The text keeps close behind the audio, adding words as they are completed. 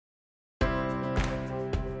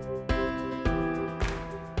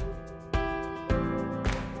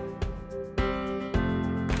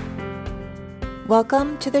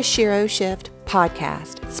Welcome to the Shero Shift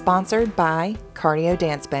podcast, sponsored by Cardio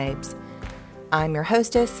Dance Babes. I'm your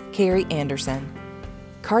hostess, Carrie Anderson.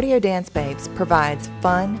 Cardio Dance Babes provides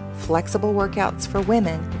fun, flexible workouts for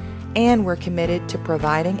women, and we're committed to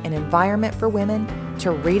providing an environment for women to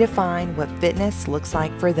redefine what fitness looks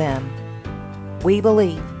like for them. We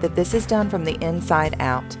believe that this is done from the inside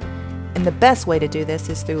out, and the best way to do this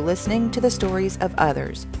is through listening to the stories of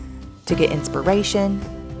others, to get inspiration,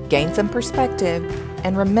 gain some perspective,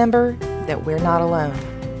 and remember that we're not alone.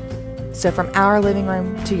 So from our living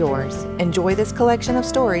room to yours, enjoy this collection of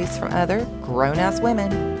stories from other grown-ass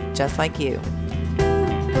women just like you.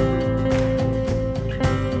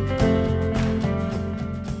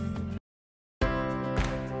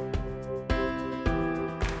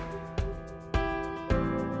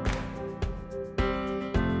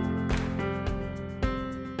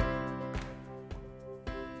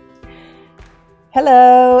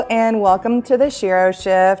 Hello and welcome to the Shero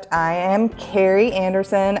Shift. I am Carrie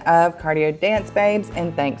Anderson of Cardio Dance Babes,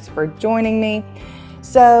 and thanks for joining me.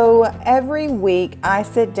 So every week I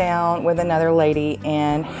sit down with another lady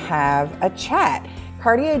and have a chat.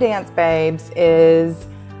 Cardio Dance Babes is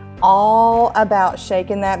all about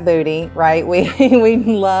shaking that booty, right? We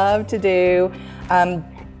love to do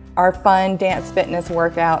our fun dance fitness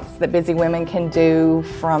workouts that busy women can do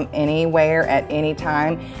from anywhere at any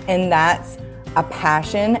time, and that's a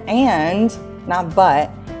passion and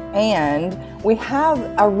we have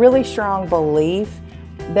a really strong belief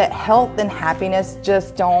that health and happiness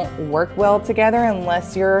just don't work well together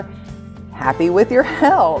unless you're happy with your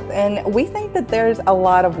health. And we think that there's a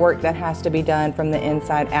lot of work that has to be done from the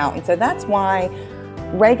inside out. And so that's why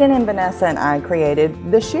Reagan and Vanessa and I created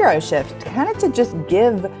the Shero Shift, kind of to just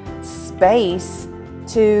give space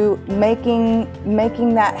to making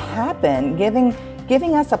that happen, giving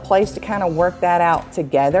us a place to kind of work that out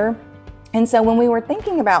together. And so when we were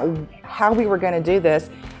thinking about how we were going to do this,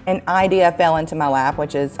 an idea fell into my lap,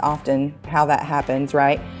 which is often how that happens,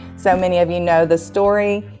 right? So many of you know the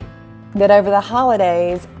story that over the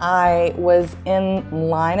holidays, I was in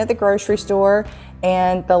line at the grocery store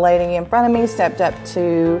and the lady in front of me stepped up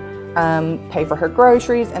to pay for her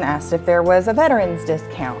groceries and asked if there was a veterans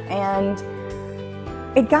discount. And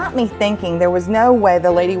it got me thinking, there was no way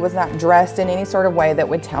the lady was not dressed in any sort of way that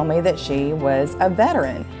would tell me that she was a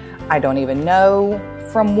veteran. I don't even know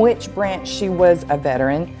from which branch she was a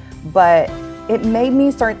veteran, but it made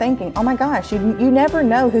me start thinking, oh my gosh, you never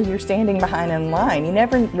know who you're standing behind in line. You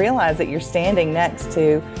never realize that you're standing next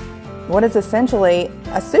to what is essentially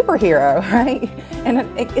a superhero, right? And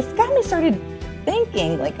it's got me started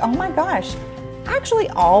thinking like, oh my gosh, actually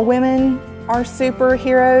all women are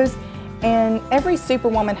superheroes. And every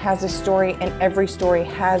superwoman has a story, and every story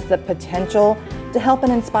has the potential to help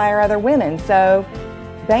and inspire other women. So,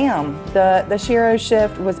 bam, the Shero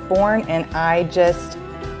Shift was born, and I just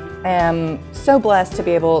am so blessed to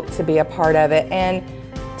be able to be a part of it. And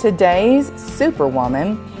today's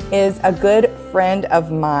superwoman is a good friend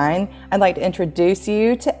of mine. I'd like to introduce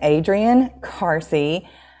you to Adrienne Carci.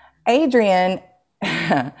 Adrienne,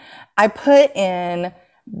 I put in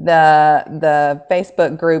the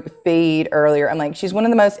Facebook group feed earlier. I'm like, she's one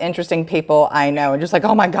of the most interesting people I know. And just like,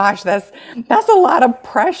 oh my gosh, that's a lot of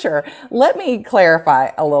pressure. Let me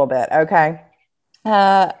clarify a little bit, okay?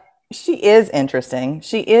 She is interesting.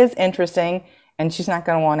 And she's not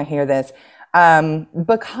going to want to hear this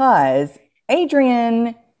because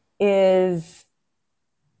Adrienne is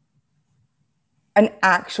an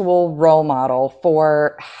actual role model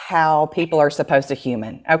for how people are supposed to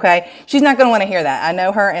human. Okay. She's not going to want to hear that. I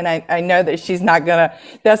know her, and I know that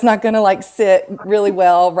that's not going to like sit really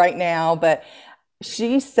well right now, but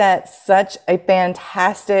she sets such a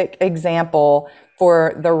fantastic example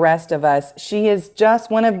for the rest of us. She is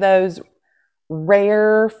just one of those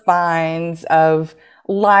rare finds of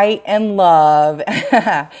light and love.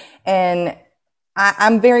 And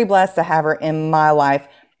I'm very blessed to have her in my life.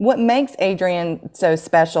 What makes Adrienne so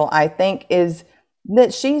special, I think, is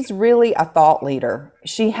that she's really a thought leader.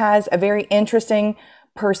 She has a very interesting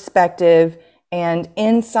perspective and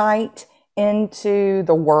insight into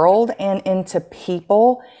the world and into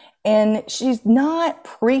people. And she's not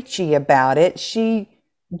preachy about it. She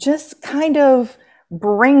just kind of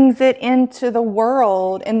brings it into the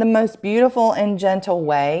world in the most beautiful and gentle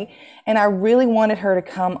way. And I really wanted her to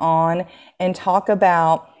come on and talk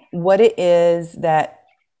about what it is that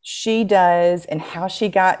she does and how she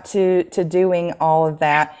got to doing all of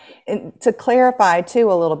that. And to clarify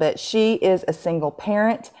too a little bit, she is a single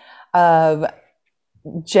parent of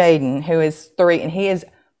Jaden, who is 3, and he is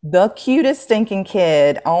the cutest stinking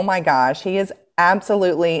kid. Oh my gosh, he is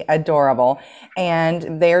absolutely adorable.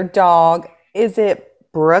 And their dog Is it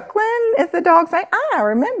Brooklyn is the dog's name? Ah, I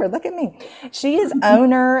remember. Look at me. She is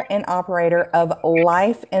owner and operator of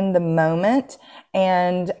Life in the Moment.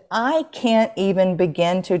 And I can't even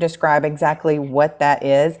begin to describe exactly what that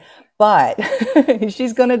is, but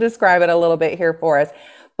she's going to describe it a little bit here for us.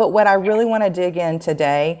 But what I really want to dig in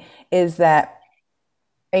today is that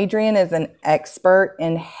Adrienne is an expert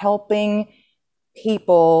in helping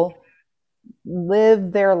people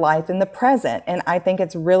live their life in the present. And I think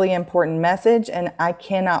it's a really important message. And I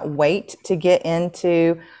cannot wait to get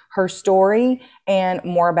into her story and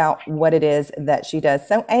more about what it is that she does.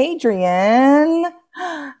 So, Adrienne,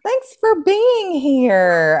 thanks for being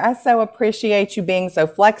here. I so appreciate you being so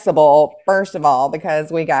flexible, first of all,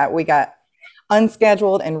 because we got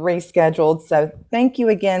unscheduled and rescheduled. So thank you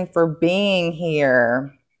again for being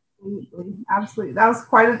here. Absolutely. Absolutely. That was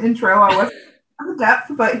quite an intro. I wasn't in the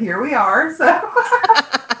depth, but here we are. So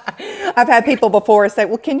I've had people before say,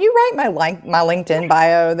 "Well, can you write my LinkedIn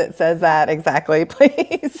bio that says that exactly,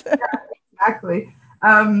 please?" exactly.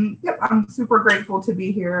 Yep, I'm super grateful to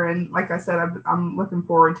be here. And like I said, I'm looking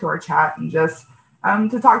forward to our chat and just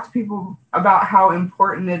to talk to people about how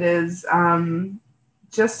important it is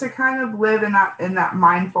just to kind of live in that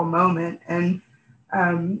mindful moment. And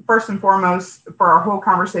first and foremost, for our whole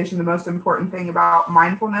conversation, the most important thing about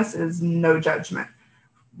mindfulness is no judgment.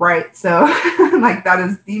 Right. So like that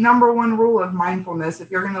is the number one rule of mindfulness. If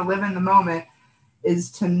you're going to live in the moment, is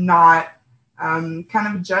to not kind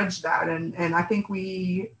of judge that. And I think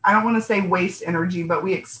I don't want to say waste energy, but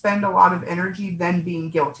we expend a lot of energy then being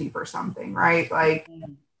guilty for something, right? Like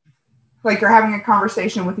you're having a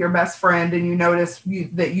conversation with your best friend and you notice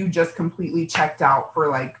that you just completely checked out for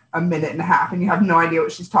like a minute and a half and you have no idea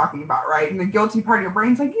what she's talking about, right? And the guilty part of your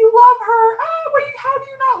brain's like, you love her. How do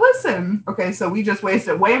you not listen? Okay, so we just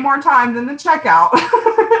wasted way more time than the checkout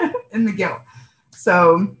in the guilt.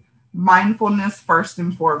 So mindfulness first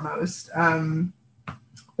and foremost.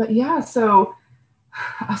 But yeah, so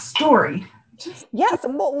a story. Yes.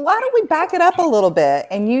 Well, why don't we back it up a little bit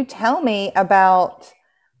and you tell me about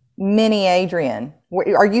Mini Adrienne?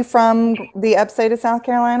 Are you from the upstate of South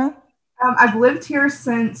Carolina? I've lived here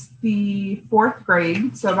since the fourth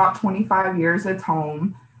grade, so about 25 years. It's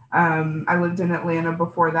home. I lived in Atlanta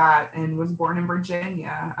before that and was born in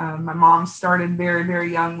Virginia. My mom started very,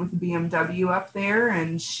 very young with BMW up there,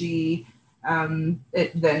 and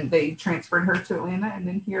then they transferred her to Atlanta and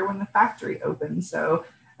then here when the factory opened. So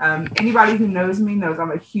anybody who knows me knows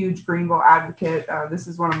I'm a huge Greenville advocate. This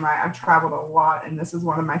is I've traveled a lot, and this is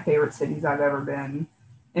one of my favorite cities I've ever been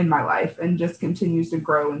in my life, and just continues to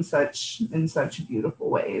grow in such beautiful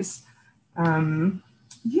ways.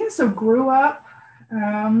 So grew up.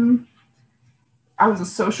 I was a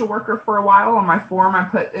social worker for a while. On my form, I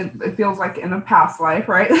put it feels like in a past life,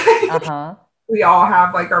 right? Uh-huh. We all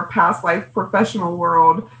have like our past life professional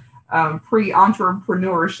world,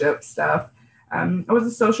 pre-entrepreneurship stuff. I was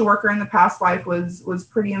a social worker in the past life, was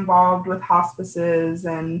pretty involved with hospices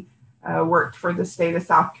and worked for the state of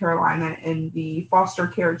South Carolina in the foster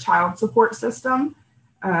care child support system.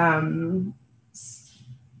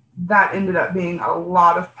 That ended up being a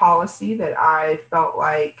lot of policy that I felt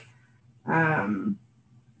like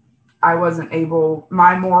I wasn't able,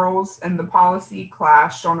 my morals and the policy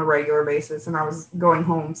clashed on a regular basis, and I was going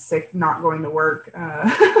home sick, not going to work.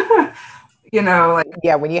 Like,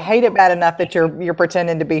 Yeah, when you hate it bad enough that you're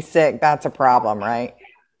pretending to be sick, that's a problem, right?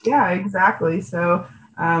 yeah, exactly. So,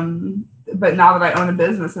 but now that I own a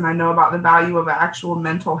business and I know about the value of an actual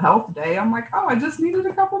mental health day, I'm like, oh, I just needed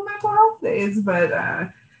a couple mental health days.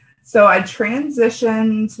 But so I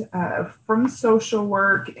transitioned from social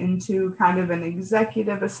work into kind of an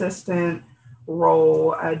executive assistant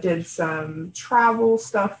role. I did some travel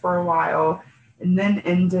stuff for a while, and then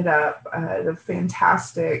ended up the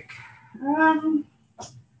fantastic.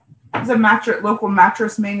 The local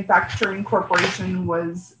mattress manufacturing corporation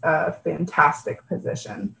was a fantastic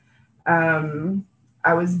position.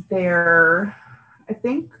 I was there, I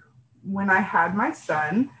think, when I had my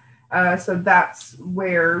son. So that's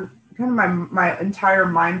where kind of my entire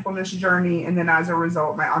mindfulness journey, and then as a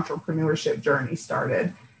result, my entrepreneurship journey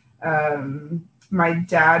started. My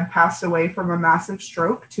dad passed away from a massive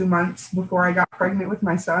stroke 2 months before I got pregnant with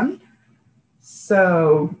my son.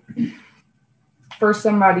 So for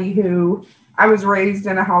somebody who, I was raised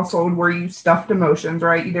in a household where you stuffed emotions,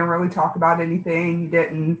 right? You didn't really talk about anything.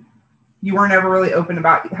 You weren't ever really open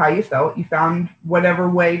about how you felt. You found whatever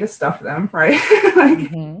way to stuff them, right?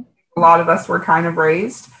 Like Mm-hmm. a lot of us were kind of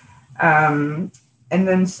raised. And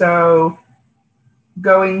then so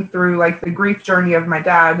going through like the grief journey of my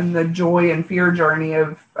dad and the joy and fear journey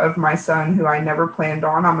of my son, who I never planned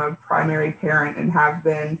on. I'm a primary parent and have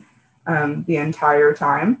been the entire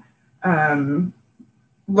time.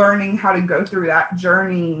 Learning how to go through that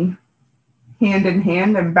journey hand in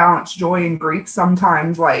hand and balance joy and grief,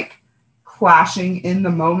 sometimes like clashing in the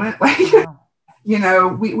moment. Like, you know,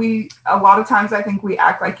 we a lot of times I think we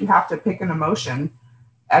act like you have to pick an emotion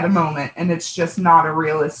at a moment, and it's just not a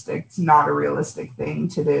realistic thing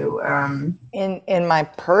to do. In my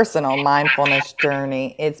personal mindfulness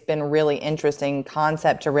journey, it's been really interesting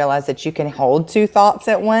concept to realize that you can hold two thoughts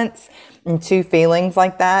at once and two feelings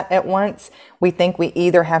like that at once. We think we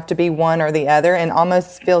either have to be one or the other, and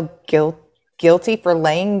almost feel guilty for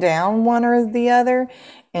laying down one or the other.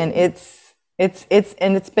 And it's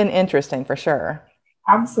been interesting for sure.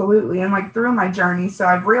 Absolutely. And like through my journey, so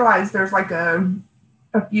I've realized there's like a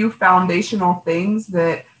few foundational things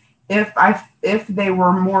that if they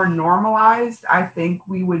were more normalized, I think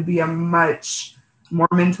we would be a much more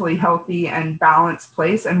mentally healthy and balanced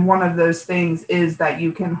place. And one of those things is that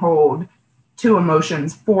you can hold 2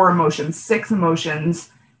 emotions, 4 emotions, 6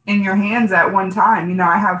 emotions in your hands at one time. You know,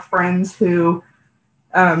 I have friends who,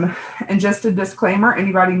 and just a disclaimer,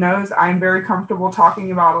 anybody knows I'm very comfortable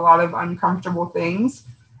talking about a lot of uncomfortable things.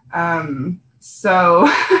 So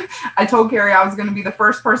I told Carrie I was going to be the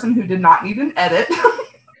first person who did not need an edit.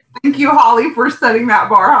 Thank you, Holly, for setting that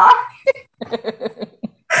bar high.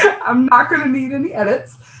 I'm not going to need any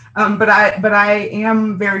edits. But I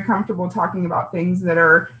am very comfortable talking about things that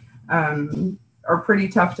are pretty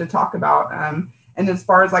tough to talk about. And as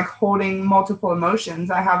far as like holding multiple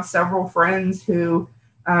emotions, I have several friends who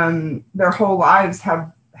their whole lives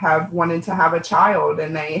have wanted to have a child,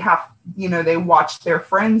 and they watch their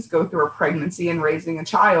friends go through a pregnancy and raising a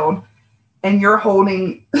child, and you're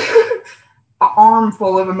holding an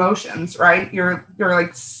armful of emotions, right? You're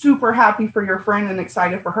like super happy for your friend and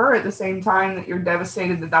excited for her at the same time that you're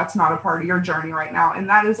devastated that that's not a part of your journey right now. And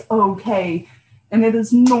that is okay. And it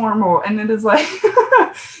is normal. And it is like,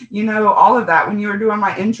 you know, all of that. When you were doing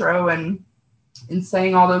my intro and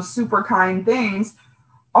saying all those super kind things,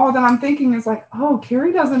 all that I'm thinking is like, oh,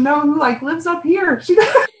 Carrie doesn't know who like lives up here. She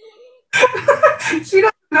doesn't, she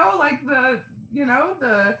doesn't know like the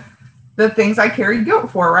things I carry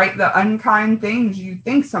guilt for, right? The unkind things you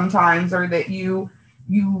think sometimes, or that you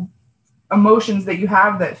emotions that you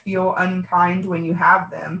have that feel unkind when you have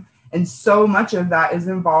them. And so much of that is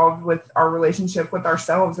involved with our relationship with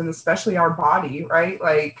ourselves, and especially our body, right?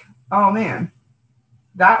 Like, oh man,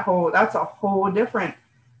 that's a whole different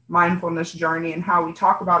mindfulness journey, and how we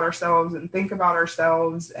talk about ourselves and think about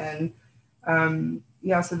ourselves. And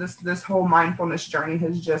so this whole mindfulness journey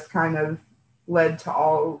has just kind of led to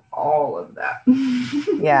all of that.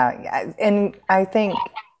 Yeah. And I think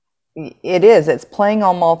it's playing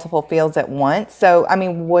on multiple fields at once. So, I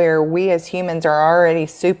mean, where we as humans are already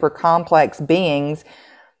super complex beings,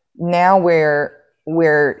 now we're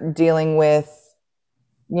dealing with,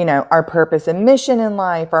 you know, our purpose and mission in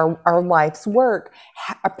life, our life's work,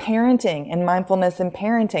 parenting and mindfulness in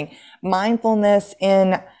parenting, mindfulness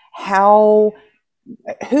in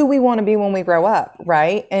who we want to be when we grow up,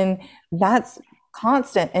 right? And that's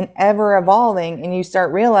constant and ever evolving. And you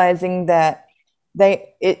start realizing that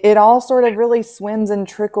it all sort of really swims and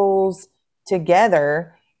trickles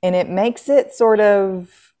together, and it makes it sort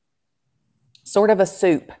of a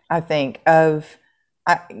soup, I think, of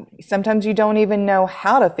sometimes you don't even know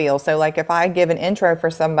how to feel. So like if I give an intro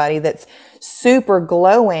for somebody that's super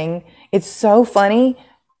glowing, it's so funny.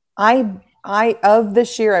 I of the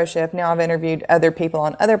Shero shift, now I've interviewed other people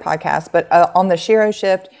on other podcasts, but on the Shero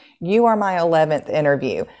shift, you are my 11th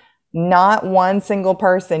interview. Not one single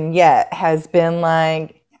person yet has been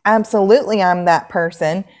like, absolutely, I'm that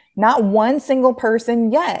person. Not one single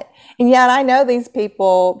person yet. And yet I know these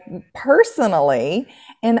people personally,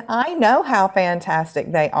 and I know how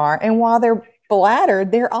fantastic they are. And while they're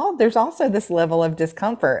flattered, there's also this level of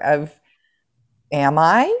discomfort of, am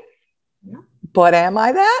I? Yeah. But am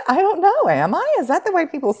I that? I don't know. Am I? Is that the way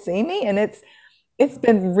people see me? And it's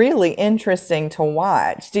been really interesting to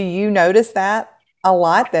watch. Do you notice that a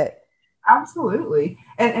lot? Absolutely.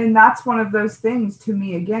 And that's one of those things to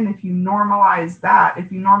me, again, if you normalize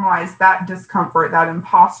that discomfort, that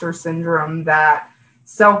imposter syndrome, that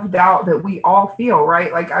self-doubt that we all feel,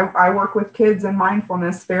 right? Like I work with kids in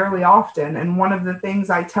mindfulness fairly often. And one of the things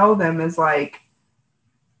I tell them is like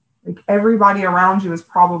everybody around you is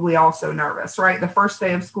probably also nervous, right? The first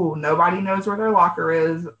day of school, nobody knows where their locker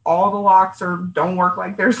is. All the locks don't work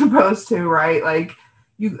like they're supposed to, right? Like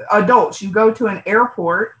you adults, you go to an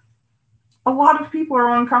airport, a lot of people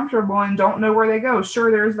are uncomfortable and don't know where they go.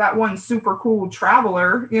 Sure, there's that one super cool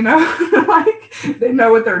traveler, you know, like they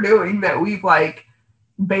know what they're doing, that we've like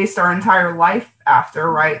based our entire life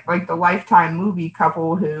after, right? Like the Lifetime movie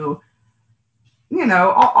couple who you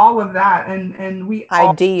know, all of that. And we all,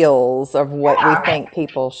 Ideals of what we yeah, think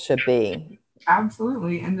people should be.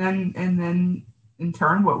 absolutely. And then in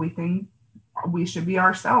turn, what we think we should be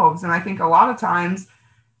ourselves. And I think a lot of times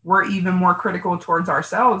we're even more critical towards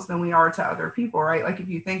ourselves than we are to other people, right? Like if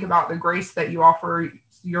you think about the grace that you offer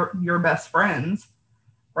your best friends,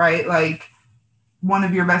 right? Like one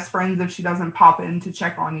of your best friends, if she doesn't pop in to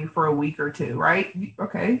check on you for a week or two, right?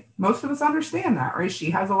 Okay, most of us understand that, right?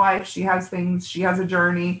 She has a life, she has things, she has a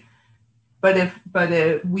journey. But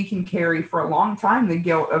if we can carry for a long time the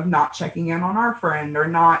guilt of not checking in on our friend, or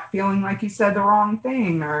not feeling like you said the wrong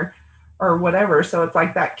thing, or whatever. So it's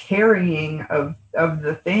like that carrying of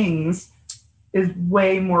the things is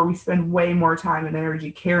way more, we spend way more time and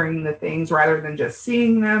energy carrying the things rather than just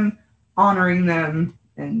seeing them, honoring them,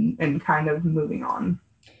 and kind of moving on.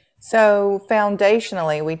 So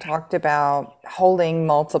foundationally, we talked about holding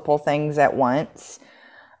multiple things at once.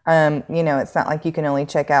 It's not like you can only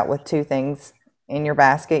check out with two things in your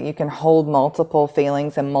basket. You can hold multiple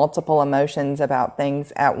feelings and multiple emotions about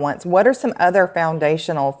things at once. What are some other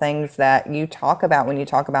foundational things that you talk about when you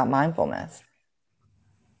talk about mindfulness?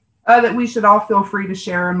 That we should all feel free to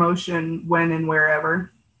share emotion when and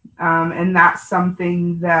wherever. And that's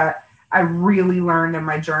something that I really learned in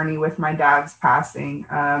my journey with my dad's passing.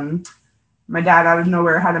 My dad, out of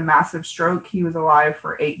nowhere, had a massive stroke. He was alive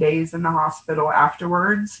for 8 days in the hospital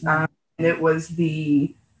afterwards. And it was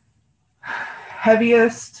the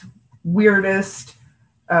heaviest, weirdest,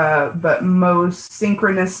 but most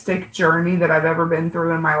synchronistic journey that I've ever been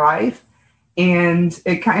through in my life. And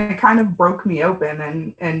it kind of broke me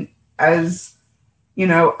open. And as you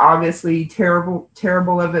know, obviously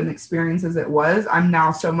terrible of an experience as it was, I'm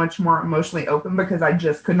now so much more emotionally open because I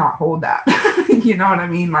just could not hold that. You know what I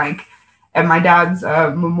mean? Like at my dad's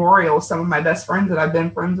memorial, some of my best friends that I've been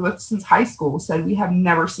friends with since high school said, "We have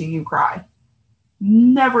never seen you cry.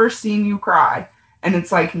 Never seen you cry." And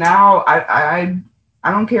it's like now I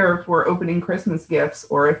don't care if we're opening Christmas gifts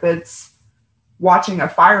or if it's watching a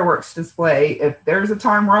fireworks display. If there's a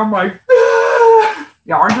time where I'm like,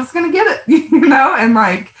 y'all are just gonna get it, you know? And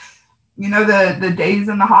like, you know, the days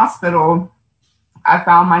in the hospital, I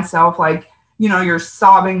found myself like, you know, you're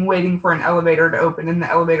sobbing, waiting for an elevator to open, and the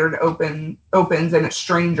elevator to opens and it's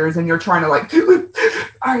strangers, and you're trying to like,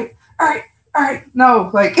 all right. No,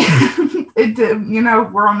 like it did, you know,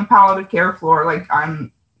 we're on the palliative care floor. Like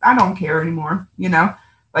I don't care anymore, you know,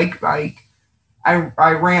 like I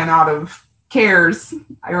ran out of cares.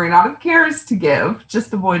 I ran out of cares to give,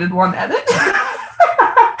 just avoided one edit.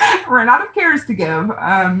 Ran out of cares to give.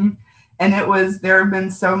 And there have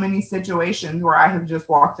been so many situations where I have just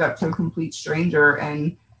walked up to a complete stranger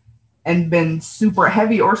and been super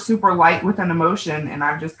heavy or super light with an emotion. And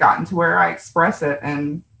I've just gotten to where I express it,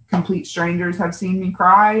 and complete strangers have seen me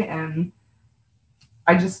cry, and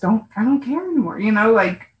I don't care anymore. You know,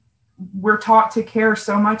 like we're taught to care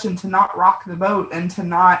so much and to not rock the boat and to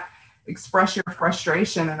not express your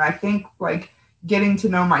frustration. And I think like getting to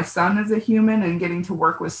know my son as a human and getting to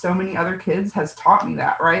work with so many other kids has taught me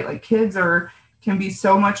that, right? Like kids can be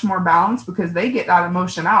so much more balanced because they get that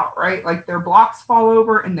emotion out, right? Like their blocks fall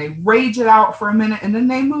over and they rage it out for a minute and then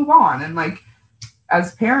they move on. And like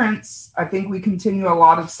as parents, I think we continue a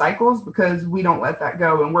lot of cycles because we don't let that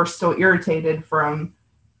go, and we're still irritated from,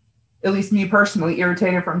 at least me personally,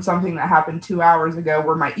 irritated from something that happened 2 hours ago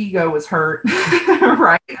where my ego was hurt,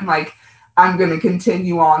 right? And like I'm going to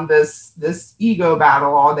continue on this ego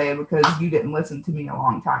battle all day because you didn't listen to me a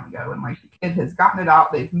long time ago. And like the kid has gotten it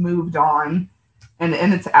out, they've moved on, and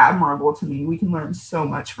it's admirable to me. We can learn so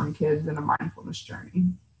much from kids in a mindfulness journey.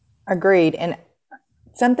 Agreed. And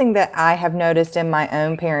something that I have noticed in my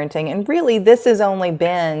own parenting, and really this has only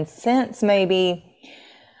been since maybe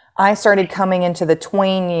I started coming into the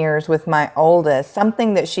tween years with my oldest,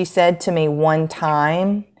 something that she said to me one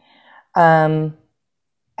time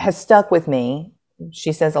has stuck with me.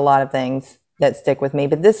 She says a lot of things that stick with me,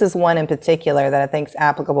 but this is one in particular that I think is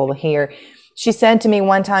applicable here. She said to me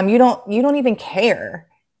one time, you don't even care.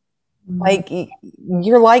 Like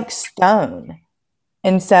you're like stone.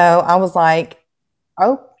 And so I was like,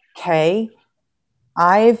 okay,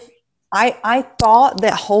 I thought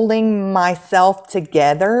that holding myself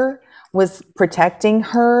together was protecting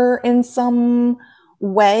her in some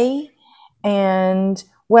way. And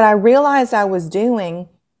what I realized I was doing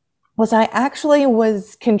was I actually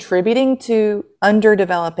was contributing to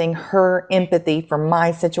underdeveloping her empathy for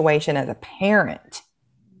my situation as a parent.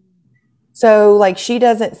 So like she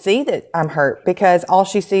doesn't see that I'm hurt because all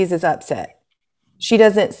she sees is upset. She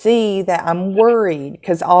doesn't see that I'm worried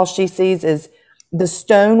because all she sees is the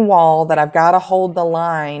stone wall that I've got to hold the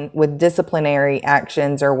line with disciplinary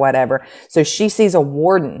actions or whatever. So she sees a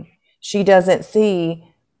warden. She doesn't see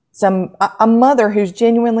a mother who's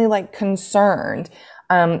genuinely like concerned.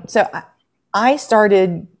 So I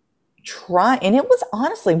started trying, and it was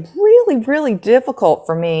honestly really, really difficult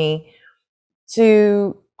for me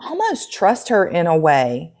to almost trust her in a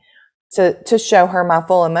way, to show her my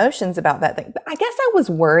full emotions about that thing. But I guess I was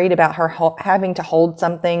worried about her having to hold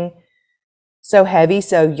something so heavy,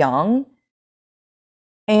 so young.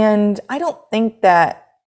 And I don't think that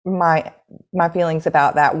my feelings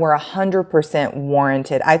about that were 100%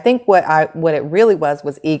 warranted. I think what it really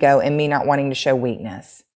was ego and me not wanting to show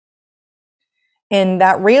weakness. And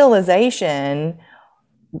that realization,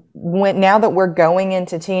 now that we're going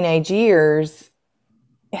into teenage years,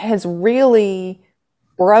 has really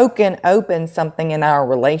broken open something in our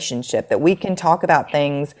relationship, that we can talk about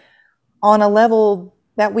things on a level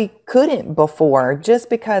that we couldn't before, just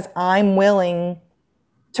because I'm willing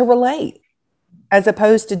to relate, as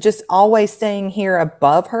opposed to just always staying here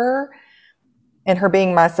above her and her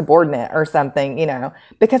being my subordinate or something,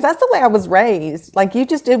 because that's the way I was raised. Like, you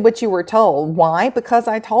just did what you were told. Why? Because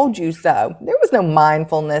I told you so. There was no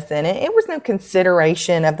mindfulness in it. It was no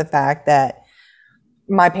consideration of the fact that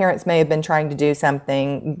my parents may have been trying to do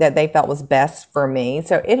something that they felt was best for me.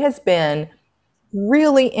 So it has been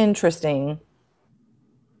really interesting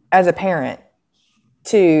as a parent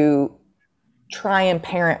to try and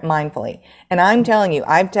parent mindfully. And I'm telling you,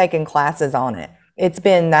 I've taken classes on it. It's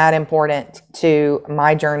been that important to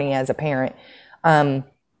my journey as a parent,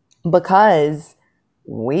 because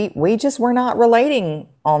we just were not relating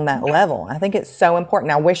on that level. I think it's so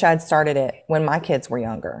important. I wish I'd started it when my kids were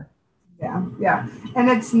younger. Yeah.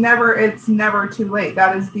 And it's never too late.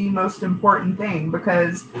 That is the most important thing,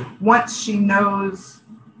 because once she knows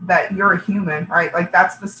that you're a human, right? Like,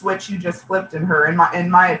 that's the switch you just flipped in her, in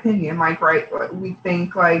my opinion. Like, right, we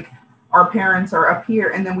think like our parents are up here,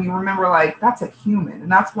 and then we remember like that's a human.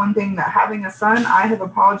 And that's one thing that, having a son, I have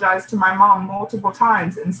apologized to my mom multiple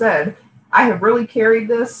times and said, I have really carried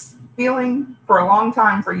this feeling for a long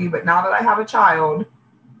time for you, but now that I have a child,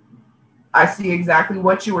 I see exactly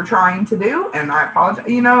what you were trying to do, and I apologize.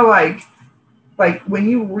 Like when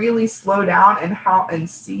you really slow down and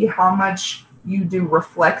see how much you do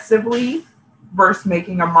reflexively versus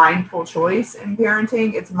making a mindful choice in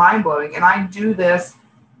parenting, it's mind-blowing. And I do this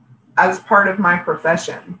as part of my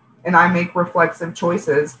profession, and I make reflexive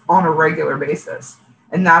choices on a regular basis.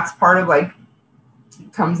 And that's part of, like,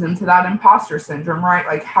 comes into that imposter syndrome, right?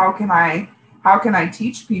 Like, how can I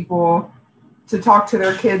teach people to talk to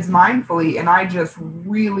their kids mindfully? And I just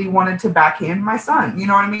really wanted to backhand my son. You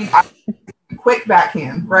know what I mean? Quick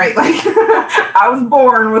backhand, right? Like, I was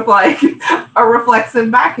born with like a reflexive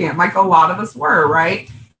backhand, like a lot of us were, right?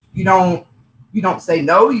 You don't say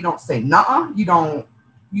no, you don't say nuh-uh, you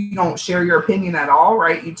don't share your opinion at all,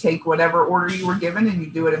 right? You take whatever order you were given and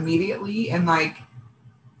you do it immediately. And like,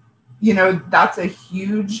 that's a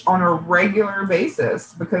huge, on a regular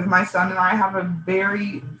basis, because my son and I have a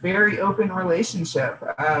very, very open relationship.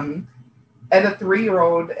 At a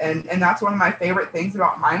 3-year-old, and that's one of my favorite things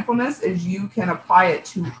about mindfulness, is you can apply it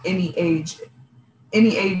to any age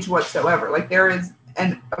whatsoever. Like, there is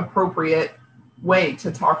an appropriate way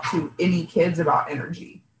to talk to any kids about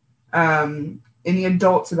energy, any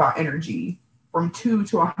adults about energy, from 2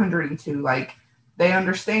 to 102. Like, they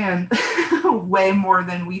understand way more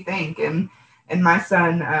than we think. And my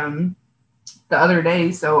son, the other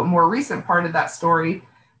day, so a more recent part of that story,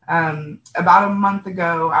 about a month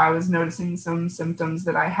ago, I was noticing some symptoms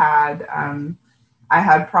that I had. I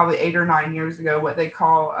had probably 8 or 9 years ago, what they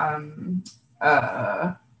call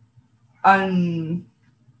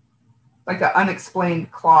like an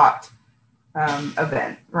unexplained clot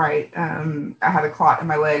event, right? I had a clot in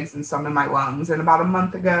my legs and some in my lungs. And about a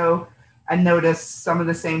month ago, I noticed some of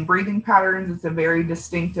the same breathing patterns. It's a very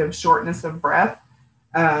distinctive shortness of breath.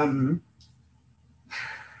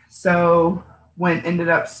 So ended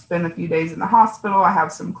up spending a few days in the hospital. I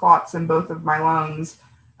have some clots in both of my lungs,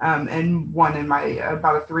 and one in my,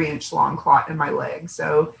 about a 3-inch long clot in my leg.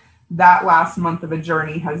 So that last month of a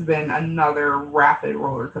journey has been another rapid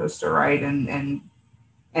roller coaster, right? And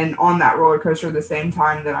on that roller coaster at the same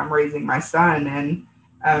time that I'm raising my son.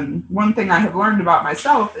 And one thing I have learned about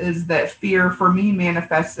myself is that fear for me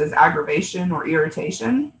manifests as aggravation or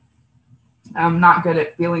irritation. I'm not good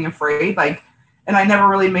at feeling afraid. Like, and I never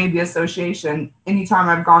really made the association. Anytime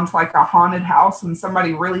I've gone to like a haunted house, when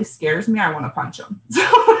somebody really scares me, I want to punch them. So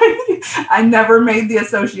I never made the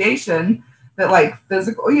association that like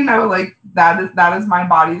physical, like that is my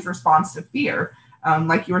body's response to fear.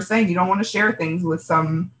 Like you were saying, you don't want to share things with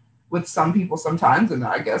some with some people sometimes, and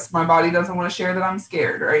I guess my body doesn't want to share that I'm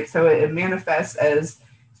scared, right? So it manifests as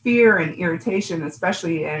fear and irritation,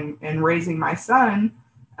 especially in raising my son,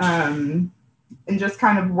 and just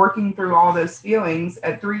kind of working through all those feelings.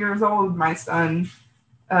 At 3 years old, my son,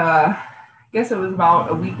 I guess it was about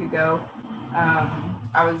a week ago,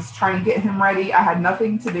 I was trying to get him ready. I had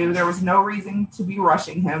nothing to do. There was no reason to be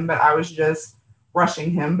rushing him, but I was just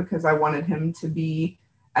rushing him because I wanted him to be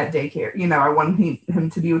at daycare. You know, I wanted him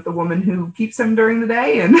to be with the woman who keeps him during the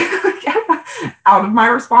day and out of my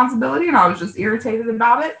responsibility. And I was just irritated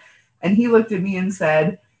about it. And he looked at me and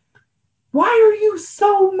said, "Why are you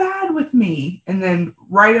so mad with me?" And then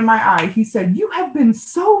right in my eye, he said, "You have been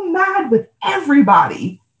so mad with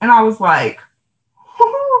everybody." And I was like,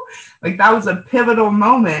 like that was a pivotal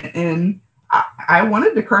moment. And I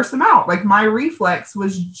wanted to curse him out. Like my reflex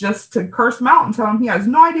was just to curse him out and tell him he has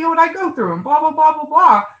no idea what I go through and blah, blah, blah, blah,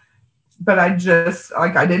 blah. But I just,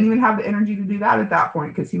 like, I didn't even have the energy to do that at that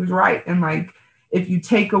point because he was right. And like, if you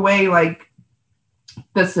take away like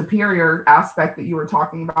the superior aspect that you were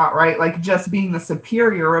talking about, right? Like just being the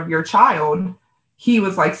superior of your child, he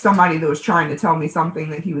was like somebody that was trying to tell me something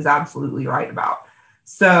that he was absolutely right about.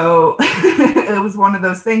 So it was one of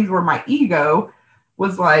those things where my ego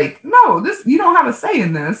was like, no, this, you don't have a say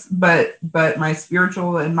in this. But my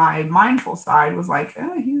spiritual and my mindful side was like,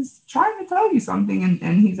 he's trying to tell you something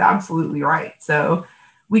and he's absolutely right. So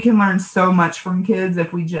we can learn so much from kids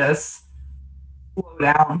if we just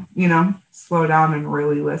slow down and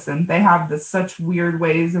really listen. They have such weird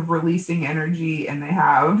ways of releasing energy and they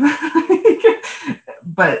have,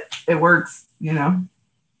 but it works,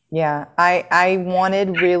 Yeah, I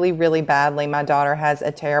wanted really, really badly. My daughter has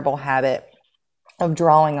a terrible habit of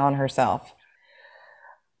drawing on herself.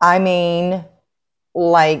 I mean,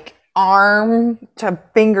 like arm to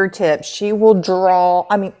fingertips, she will draw,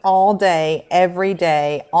 all day, every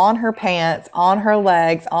day, on her pants, on her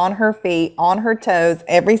legs, on her feet, on her toes,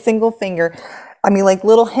 every single finger. Like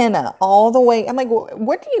little henna all the way. I'm like,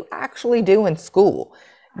 what do you actually do in school?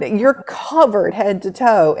 You're covered head to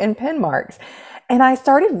toe in pen marks. And I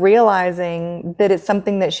started realizing that it's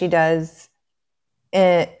something that she does,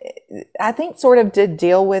 I think, sort of to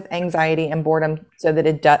deal with anxiety and boredom so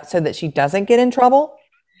that she doesn't get in trouble.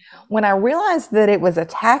 When I realized that it was a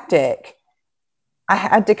tactic, I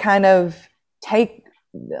had to kind of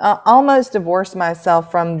almost divorce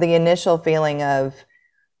myself from the initial feeling of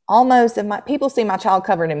almost, if people see my child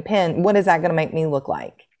covered in pen, what is that going to make me look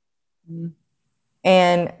like? Mm-hmm.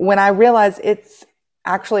 And when I realized it's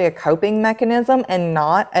actually a coping mechanism and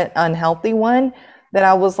not an unhealthy one, that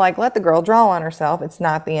I was like, let the girl draw on herself. It's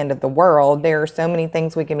not the end of the world. There are so many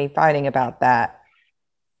things we can be fighting about that.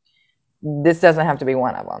 This doesn't have to be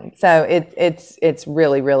one of them. So it's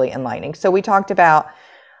really, really enlightening. So we talked about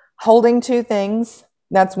holding two things.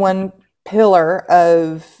 That's one pillar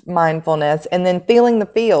of mindfulness. And then feeling the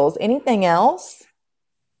feels. Anything else?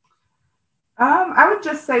 I would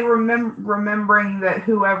just say remembering that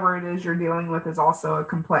whoever it is you're dealing with is also a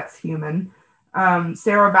complex human.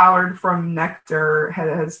 Sarah Ballard from Nectar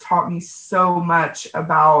has taught me so much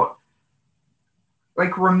about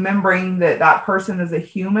like remembering that person is a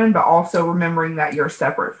human, but also remembering that you're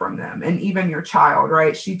separate from them and even your child,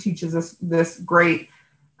 right? She teaches us this great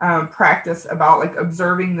practice about like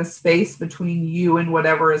observing the space between you and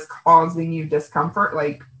whatever is causing you discomfort,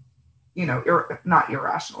 like, not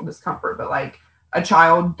irrational discomfort, but like a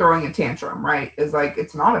child throwing a tantrum, right? Is like,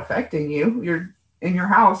 it's not affecting you. You're in your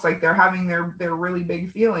house, like they're having their really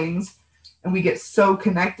big feelings and we get so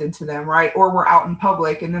connected to them, right? Or we're out in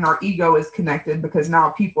public and then our ego is connected because now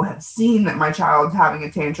people have seen that my child's having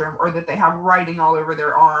a tantrum or that they have writing all over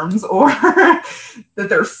their arms or that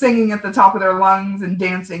they're singing at the top of their lungs and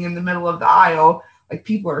dancing in the middle of the aisle. Like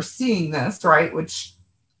people are seeing this, right? Which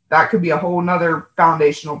that could be a whole nother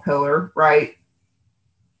foundational pillar, right?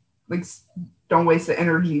 Like, don't waste the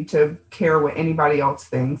energy to care what anybody else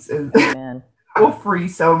thinks. Amen. Will free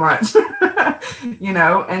so much, and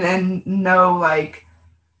then know, like,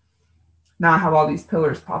 now I have all these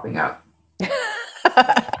pillars popping up.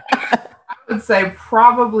 I would say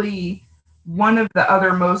probably one of the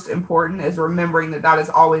other most important is remembering that is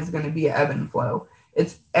always going to be an ebb and flow.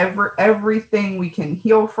 It's everything we can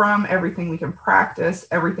heal from, everything we can practice,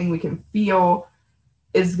 everything we can feel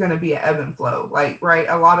is going to be an ebb and flow. Like, right.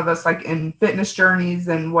 A lot of us, like in fitness journeys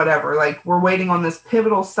and whatever, like we're waiting on this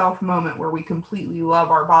pivotal self moment where we completely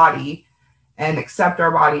love our body and accept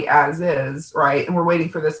our body as is. Right. And we're waiting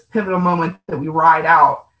for this pivotal moment that we ride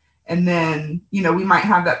out. And then, we might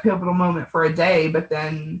have that pivotal moment for a day, but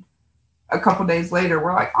then a couple days later,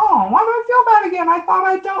 we're like, oh, why do I feel bad again? I thought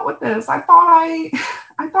I dealt with this. I thought I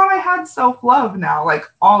had self-love now. Like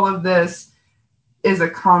all of this is a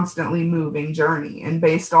constantly moving journey. And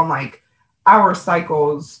based on like our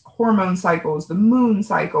cycles, hormone cycles, the moon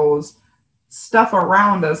cycles, stuff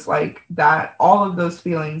around us like that, all of those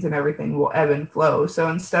feelings and everything will ebb and flow. So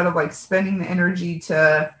instead of like spending the energy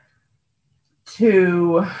to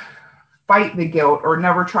fight the guilt or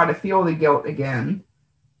never try to feel the guilt again,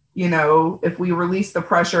 you know, if we release the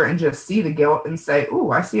pressure and just see the guilt and say,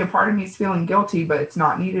 oh, I see a part of me is feeling guilty, but it's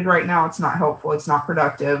not needed right now. It's not helpful. It's not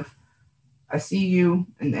productive. I see you,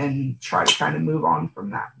 and try to kind of move on from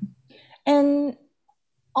that. And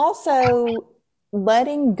also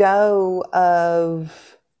letting go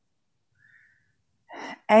of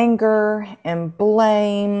anger and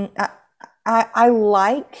blame. I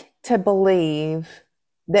like to believe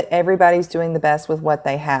that everybody's doing the best with what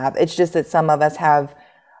they have. It's just that some of us have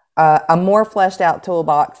a more fleshed out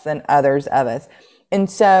toolbox than others of us. And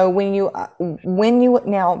so when you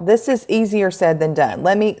now, this is easier said than done.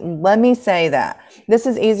 Let me say that this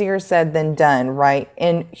is easier said than done, right?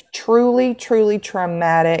 In truly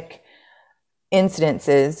traumatic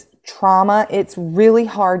incidences, trauma, it's really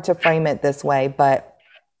hard to frame it this way, but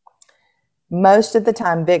most of the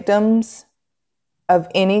time victims of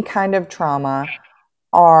any kind of trauma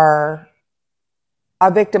are a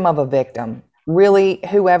victim of a victim. Really,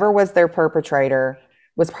 whoever was their perpetrator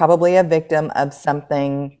was probably a victim of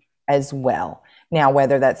something as well. Now,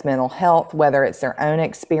 whether that's mental health, whether it's their own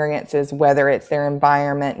experiences, whether it's their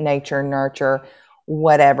environment, nature, nurture,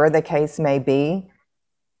 whatever the case may be,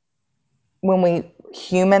 when we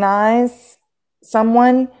humanize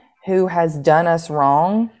someone who has done us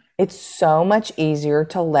wrong, it's so much easier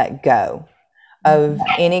to let go of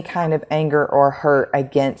any kind of anger or hurt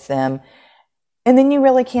against them. And then you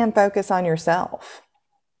really can focus on yourself.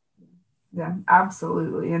 Yeah,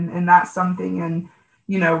 absolutely. And that's something, and,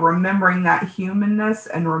 you know, remembering that humanness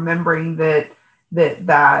and remembering that,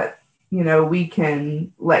 you know, we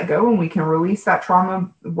can let go and we can release that trauma.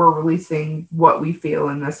 We're releasing what we feel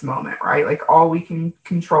in this moment, right? Like all we can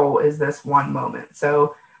control is this one moment.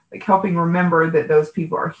 So like helping remember that those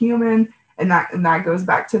people are human, and that goes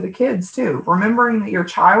back to the kids too. Remembering that your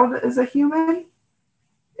child is a human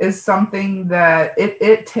is something that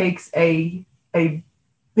it takes a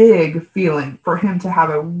big feeling for him to have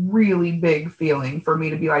a really big feeling for me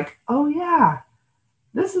to be like, oh yeah,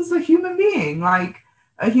 this is a human being, like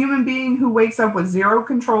a human being who wakes up with zero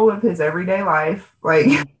control of his everyday life. Like,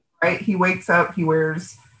 right. He wakes up, he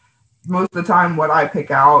wears most of the time what I pick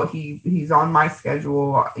out. He's on my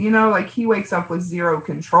schedule, you know, like he wakes up with zero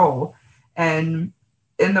control. And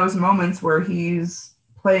in those moments where he's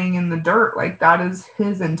playing in the dirt, like that is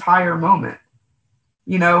his entire moment,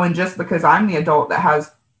 you know, and just because I'm the adult that has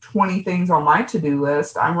 20 things on my to-do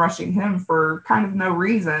list, I'm rushing him for kind of no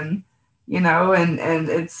reason, you know, and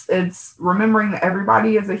it's remembering that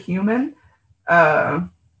everybody is a human. It's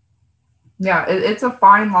a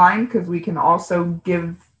fine line, because we can also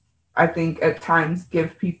give, I think at times,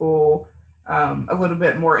 give people a little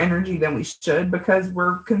bit more energy than we should because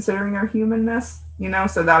we're considering their humanness, you know,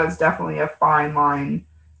 so that is definitely a fine line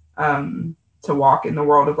to walk in the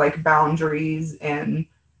world of like boundaries and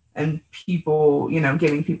people, you know,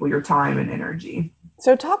 giving people your time and energy.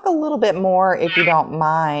 So talk a little bit more, if you don't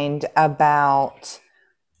mind, about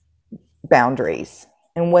boundaries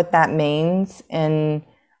and what that means. And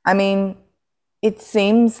I mean, it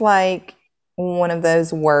seems like one of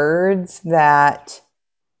those words that,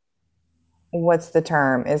 what's the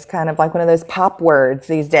term, is kind of like one of those pop words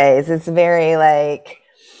these days. It's very like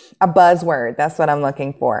a buzzword. That's what I'm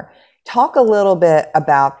looking for. Talk a little bit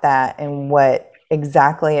about that and what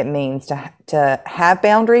exactly it means to have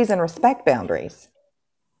boundaries and respect boundaries.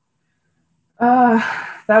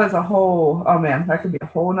 That is a whole, oh man, that could be a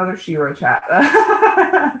whole nother Shero chat.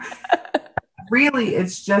 Really,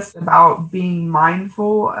 it's just about being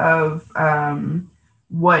mindful of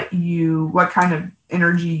what kind of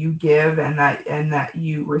energy you give and that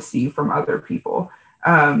you receive from other people.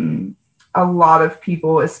 A lot of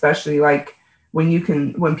people, especially like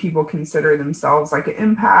when people consider themselves like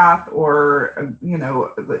an empath, or you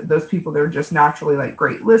know, those people, they're just naturally like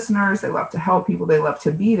great listeners. They love to help people. They love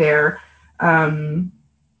to be there, kind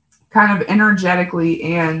of energetically,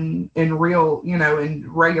 and in real, you know, in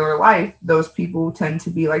regular life, those people tend to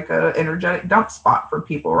be like a energetic dump spot for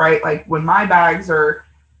people, right? Like when my bags are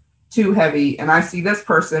too heavy and I see this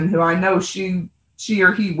person who I know she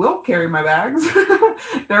or he will carry my bags,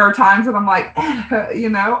 there are times that I'm like, you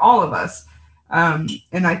know, all of us.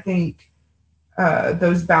 And I think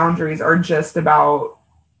those boundaries are just about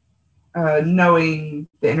knowing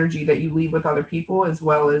the energy that you leave with other people as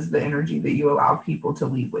well as the energy that you allow people to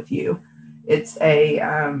leave with you. It's a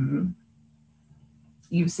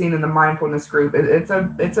you've seen in the mindfulness group. It's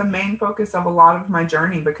a main focus of a lot of my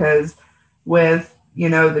journey, because with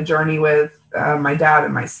the journey with my dad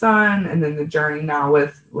and my son, and then the journey now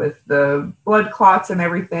with the blood clots and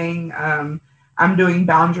everything. I'm doing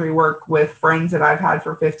boundary work with friends that I've had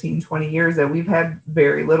for 15, 20 years that we've had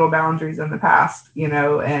very little boundaries in the past,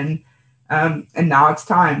 and now it's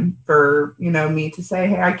time for, me to say,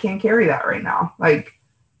 hey, I can't carry that right now. Like,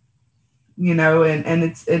 and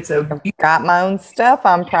it's a Got my own stuff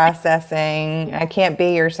I'm processing. I can't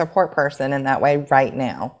be your support person in that way right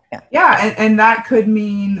now. Yeah. Yeah, and that could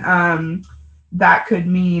mean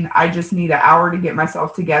I just need an hour to get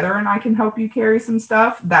myself together and I can help you carry some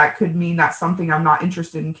stuff. That could mean that's something I'm not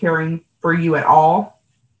interested in carrying for you at all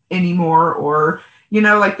anymore, or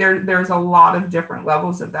like there's a lot of different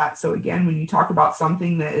levels of that. So again, when you talk about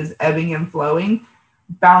something that is ebbing and flowing,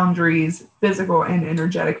 boundaries, physical and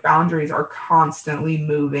energetic boundaries, are constantly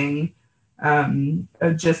moving,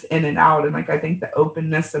 just in and out. And like, I think the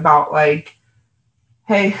openness about like,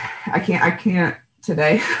 hey, I can't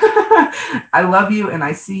today. I love you and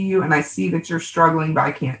I see you and I see that you're struggling, but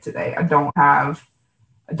I can't today.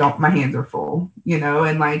 My hands are full,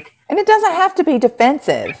 and like. And it doesn't have to be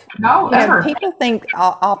defensive. No, ever. People think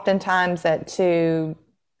oftentimes that to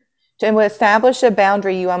establish a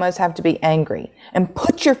boundary, you almost have to be angry and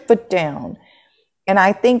put your foot down. And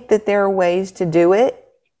I think that there are ways to do it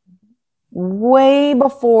way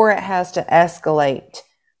before it has to escalate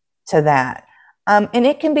to that. And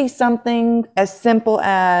it can be something as simple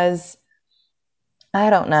as, I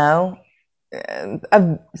don't know,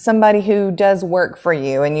 somebody who does work for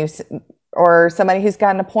you or somebody who's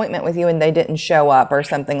got an appointment with you and they didn't show up or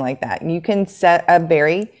something like that. You can set a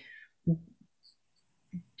very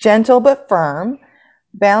gentle but firm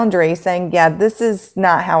boundary saying, yeah, this is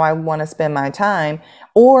not how I want to spend my time.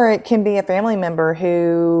 Or it can be a family member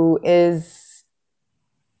who is,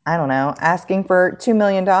 I don't know, asking for $2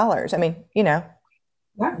 million. I mean, Yeah.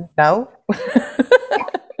 No.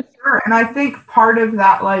 Sure. And I think part of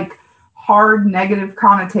that, like, hard negative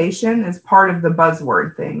connotation is part of the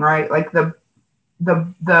buzzword thing, right? Like the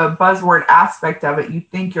buzzword aspect of it. You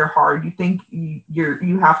think you're hard. You think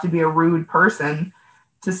you have to be a rude person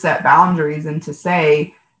to set boundaries and to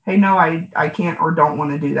say, hey, no, I can't or don't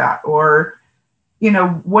want to do that. Or,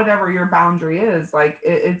 whatever your boundary is, like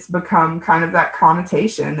it's become kind of that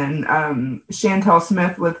connotation. And Chantel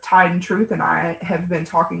Smith with Tide and Truth and I have been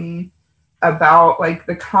talking about like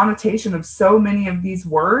the connotation of so many of these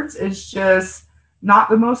words is just not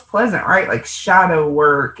the most pleasant, right? Like shadow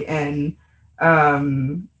work and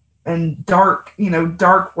dark,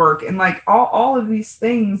 dark work, and like all of these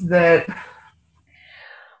things that.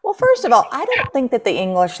 Well, first of all, I don't think that the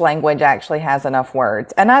English language actually has enough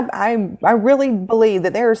words. And I really believe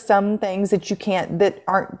that there are some things that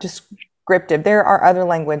aren't descriptive. There are other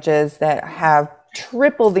languages that have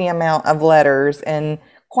triple the amount of letters and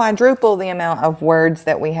quadruple the amount of words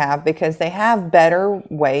that we have, because they have better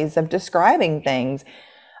ways of describing things.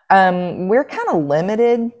 We're kind of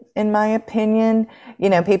limited, in my opinion.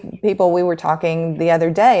 People, we were talking the other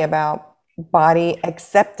day about body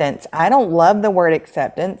acceptance. I don't love the word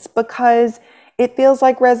acceptance because it feels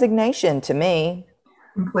like resignation to me.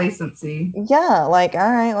 Complacency. Yeah, like, all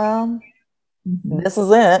right, well, this is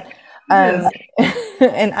it.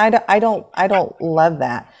 And I don't love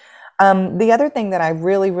that. The other thing that I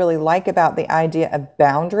really, really like about the idea of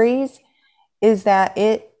boundaries is that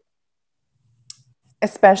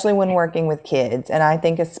especially when working with kids, and I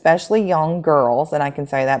think especially young girls, and I can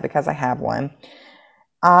say that because I have one,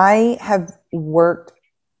 I have worked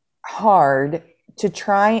hard to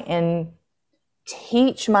try and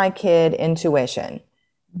teach my kid intuition.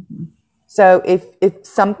 Mm-hmm. So if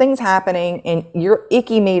something's happening and your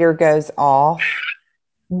icky meter goes off,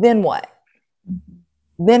 then what?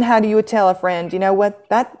 Then how do you tell a friend, you know what,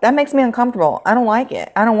 that makes me uncomfortable. I don't like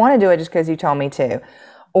it. I don't want to do it just because you told me to.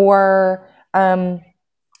 Or,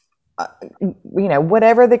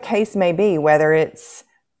 whatever the case may be, whether it's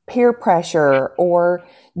peer pressure or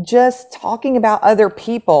just talking about other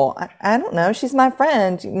people. I don't know. She's my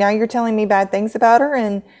friend. Now you're telling me bad things about her.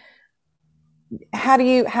 And how do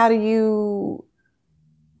you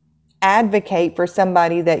advocate for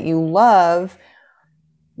somebody that you love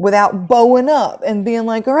without bowing up and being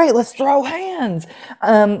like, all right, let's throw hands?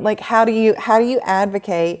 Like, how do you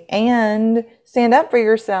advocate and stand up for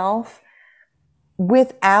yourself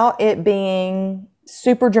without it being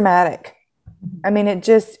super dramatic? I mean,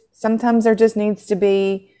 sometimes there just needs to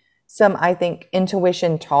be some, I think,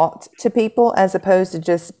 intuition taught to people, as opposed to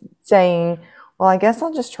just saying, well, I guess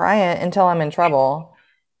I'll just try it until I'm in trouble.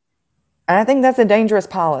 And I think that's a dangerous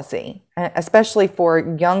policy, especially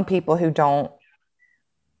for young people who don't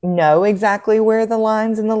know exactly where the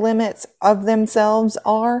lines and the limits of themselves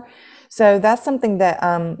are. So that's something that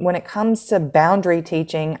when it comes to boundary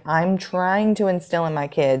teaching, I'm trying to instill in my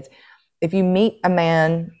kids. If you meet a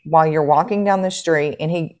man while you're walking down the street and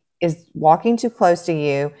he is walking too close to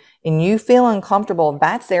you and you feel uncomfortable,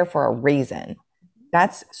 that's there for a reason.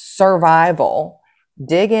 That's survival.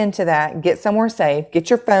 Dig into that, get somewhere safe,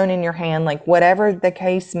 get your phone in your hand, like whatever the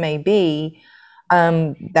case may be.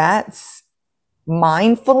 That's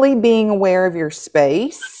mindfully being aware of your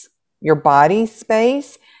space, your body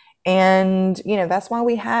space. And, that's why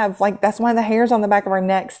we have, like, that's why the hairs on the back of our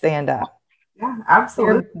neck stand up. Yeah,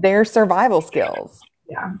 absolutely. They're survival skills.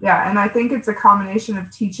 Yeah. Yeah. And I think it's a combination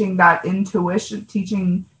of teaching that intuition,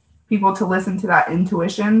 teaching people to listen to that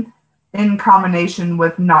intuition in combination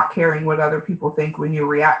with not caring what other people think when you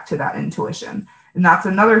react to that intuition. And that's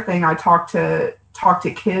another thing I talk to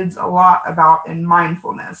kids a lot about in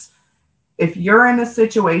mindfulness. If you're in a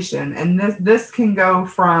situation, and this can go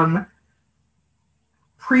from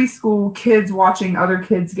preschool kids watching other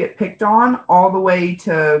kids get picked on all the way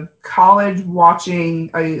to college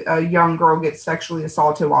watching a young girl get sexually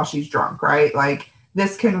assaulted while she's drunk, right? Like,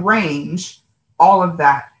 this can range, all of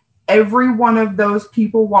that. Every one of those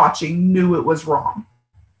people watching knew it was wrong,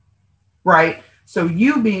 right? So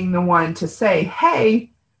you being the one to say,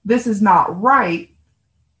 hey, this is not right,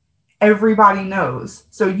 everybody knows.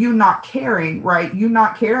 So you not caring, right? You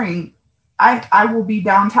not caring. I will be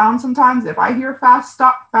downtown sometimes. If I hear fast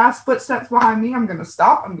footsteps behind me, I'm going to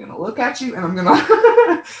stop. I'm going to look at you and I'm going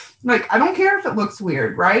to like, I don't care if it looks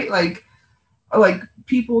weird, right? Like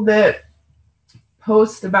people that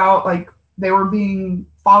post about like they were being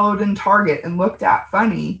followed in Target and looked at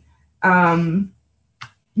funny.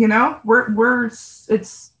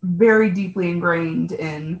 It's very deeply ingrained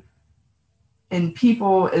in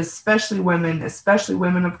people, especially women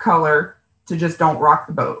of color, to just don't rock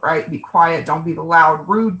the boat, right? Be quiet. Don't be the loud,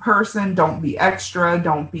 rude person. Don't be extra.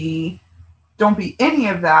 Don't be any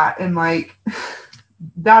of that. And like,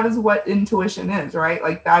 that is what intuition is, right?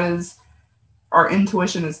 Like, that is, our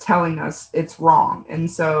intuition is telling us it's wrong.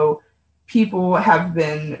 And so people have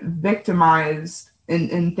been victimized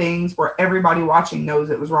in things where everybody watching knows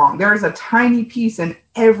it was wrong. There's a tiny piece in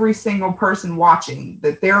every single person watching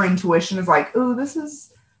that their intuition is like, oh, this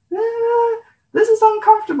is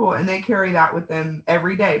uncomfortable. And they carry that with them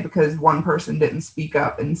every day because one person didn't speak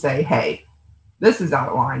up and say, hey, this is out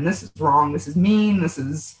of line. This is wrong. This is mean. This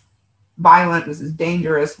is violent. This is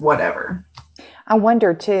dangerous, whatever. I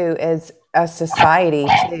wonder too, as a society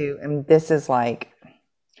too, and this is way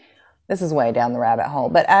down the rabbit hole,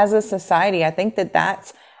 but as a society, I think that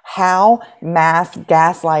that's how mass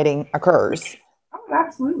gaslighting occurs. Oh, it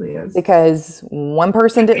absolutely is. Because one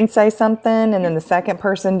person didn't say something, and then the second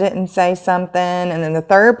person didn't say something, and then the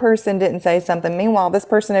third person didn't say something. Meanwhile, this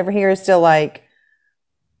person over here is still like,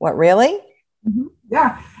 what, really? Mm-hmm.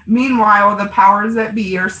 Yeah. Meanwhile, the powers that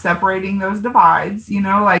be are separating those divides,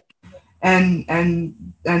 like, and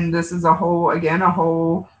this is a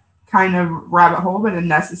whole kind of rabbit hole, but a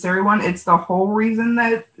necessary one. It's the whole reason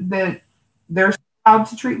that they're allowed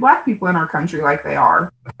to treat Black people in our country like they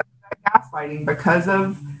are. Gaslighting, because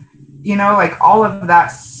of, like, all of that.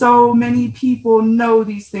 So many people know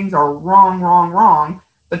these things are wrong,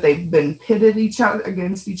 but they've been pitted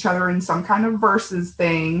against each other in some kind of versus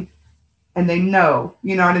thing. And they know,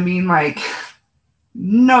 you know what I mean? Like,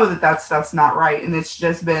 know that stuff's not right. And it's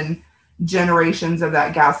just been generations of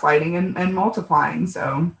that gaslighting and multiplying.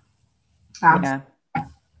 So, yeah.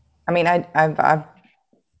 I mean,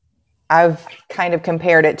 I've kind of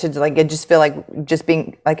compared it to, like, I just feel like just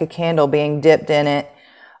being like a candle being dipped in it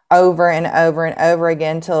over and over and over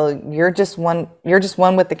again till you're just one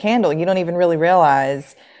with the candle. You don't even really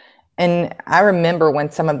realize. And I remember when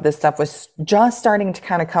some of this stuff was just starting to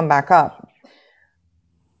kind of come back up.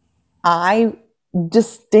 I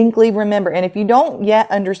distinctly remember, and if you don't yet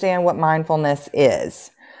understand what mindfulness is,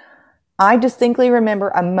 I distinctly remember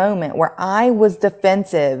a moment where I was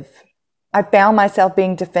defensive. I found myself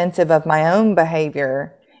being defensive of my own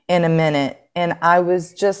behavior in a minute. And I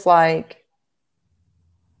was just like,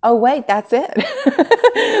 oh, wait, that's it.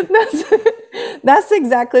 That's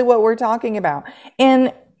exactly what we're talking about.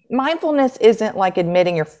 And mindfulness isn't like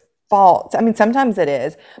admitting your faults. I mean, sometimes it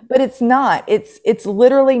is, but it's not. It's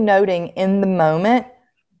literally noting in the moment,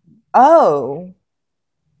 oh,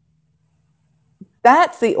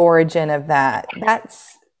 that's the origin of that.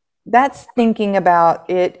 That's thinking about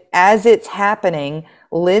it as it's happening,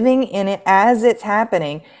 living in it as it's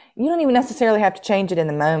happening. You don't even necessarily have to change it in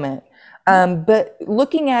the moment. But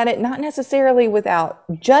looking at it, not necessarily without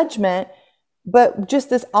judgment, but just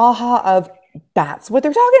this aha of that's what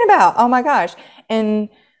they're talking about. Oh my gosh. And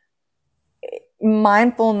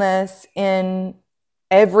mindfulness in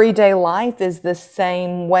everyday life is the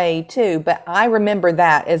same way too. But I remember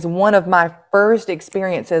that as one of my first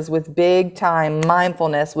experiences with big time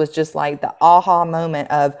mindfulness was just like the aha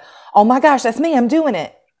moment of, oh my gosh, that's me. I'm doing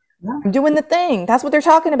it. I'm doing the thing. That's what they're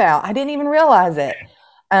talking about. I didn't even realize it.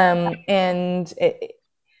 And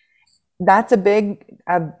that's a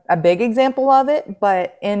big example of it.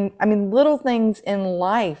 But I mean, little things in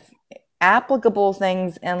life, applicable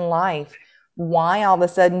things in life. Why all of a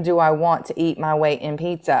sudden do I want to eat my weight in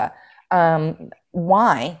pizza?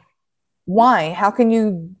 Why? Why? How can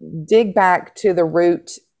you dig back to the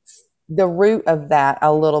root of that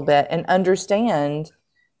a little bit and understand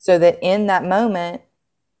so that in that moment,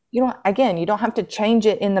 you don't have to change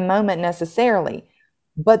it in the moment necessarily.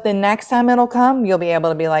 But the next time it'll come, you'll be able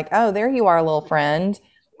to be like, oh, there you are, little friend.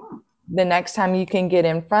 The next time you can get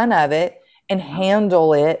in front of it and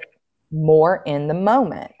handle it more in the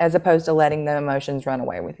moment as opposed to letting the emotions run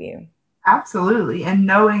away with you. Absolutely. And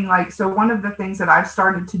knowing, like, so one of the things that I've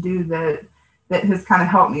started to do that has kind of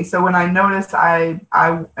helped me. So when I notice I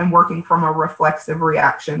am working from a reflexive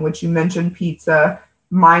reaction, which you mentioned pizza,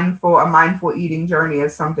 a mindful eating journey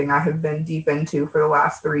is something I have been deep into for the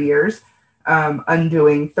last 3 years,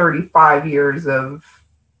 undoing 35 years of,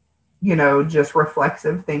 just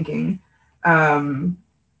reflexive thinking. That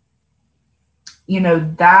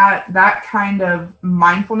kind of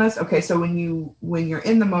mindfulness. Okay. So when you're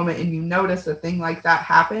in the moment and you notice a thing like that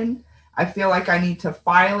happen, I feel like I need to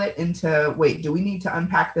file it into, wait, do we need to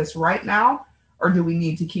unpack this right now? Or do we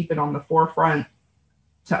need to keep it on the forefront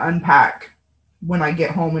to unpack when I get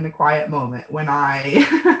home in a quiet moment, when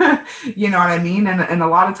I, you know what I mean? And a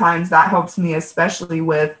lot of times that helps me, especially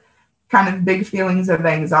with kind of big feelings of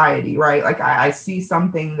anxiety, right? Like I see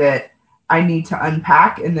something that I need to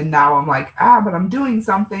unpack. And then now I'm like, but I'm doing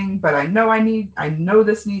something, but I know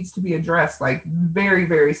this needs to be addressed like very,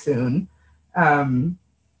 very soon. A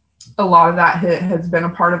lot of that has been a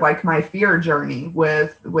part of like my fear journey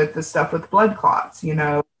with the stuff with blood clots,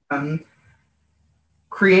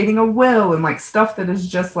 creating a will and like stuff that is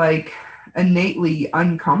just like innately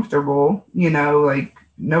uncomfortable, like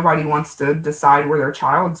nobody wants to decide where their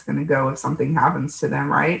child's going to go if something happens to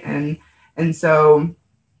them. Right. And so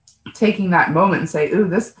taking that moment and say, ooh,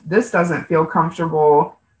 this doesn't feel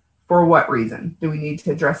comfortable. For what reason? Do we need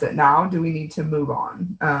to address it now? Do we need to move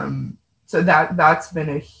on? So that's been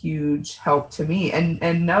a huge help to me,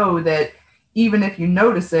 and know that even if you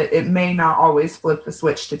notice it, it may not always flip the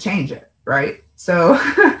switch to change it. Right. So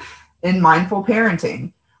in mindful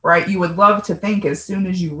parenting, right, you would love to think as soon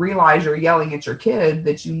as you realize you're yelling at your kid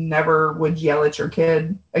that you never would yell at your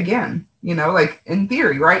kid again. Like in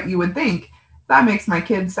theory, right? You would think that makes my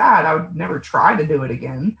kid sad, I would never try to do it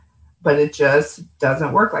again. But it just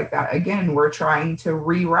doesn't work like that. Again, we're trying to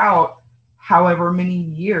reroute however many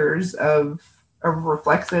years of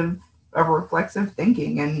reflexive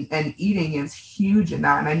thinking, and eating is huge in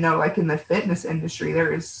that. And I know like in the fitness industry,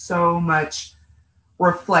 there is so much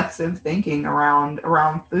reflexive thinking around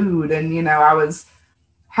food. And, I was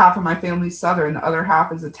half of my family's Southern, the other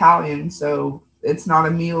half is Italian. So it's not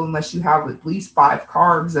a meal unless you have at least 5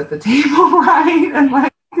 carbs at the table, right? And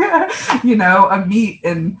like, a meat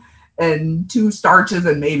and 2 starches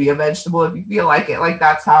and maybe a vegetable if you feel like it. Like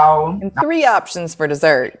that's how. And 3 options for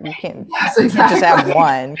dessert. You can't, yes, exactly. You can't just have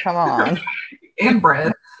one. Come on. And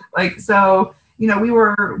bread. Like, so, we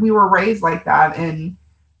were raised like that, and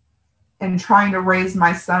trying to raise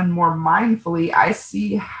my son more mindfully, I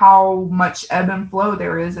see how much ebb and flow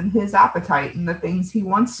there is in his appetite and the things he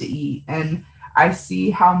wants to eat. And I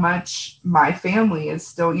see how much my family is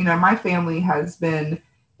still, my family has been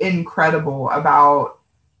incredible about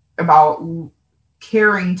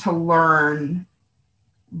caring to learn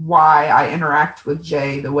why I interact with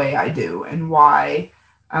Jay the way I do, and why,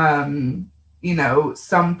 some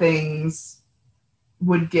things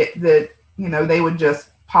would get that, they would just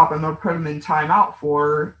pop him or put him in timeout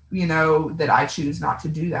for, that I choose not to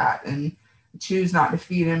do that, and choose not to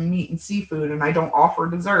feed him meat and seafood, and I don't offer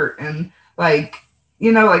dessert. And like,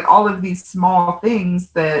 like all of these small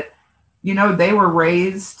things that, they were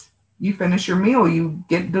raised, you finish your meal, you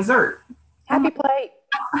get dessert. Happy plate.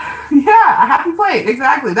 Yeah, a happy plate.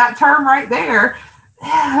 Exactly. That term right there.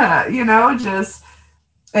 Yeah, just,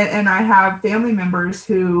 and I have family members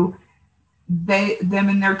who, them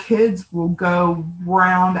and their kids will go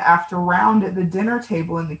round after round at the dinner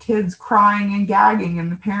table, and the kids crying and gagging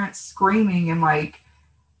and the parents screaming, and like,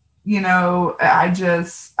 I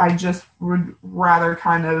just would rather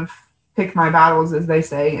kind of pick my battles, as they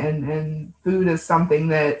say, and food is something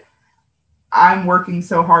that I'm working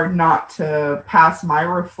so hard not to pass my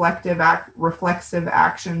reflexive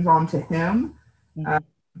actions onto him.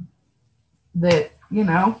 That,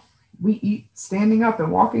 we eat standing up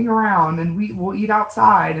and walking around, and we'll eat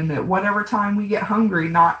outside, and at whatever time we get hungry,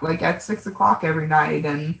 not like at 6 o'clock every night.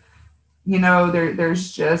 And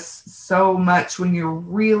there's just so much when you're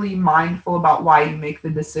really mindful about why you make the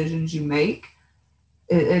decisions you make.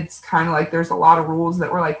 It's kind of like there's a lot of rules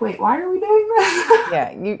that we're like, wait, why are we doing this?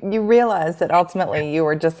 Yeah, you realize that ultimately you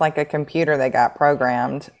were just like a computer that got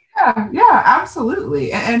programmed. Yeah,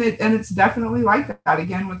 absolutely. And it's definitely like that.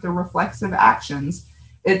 Again, with the reflexive actions,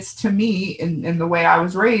 it's, to me, in the way I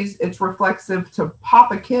was raised, it's reflexive to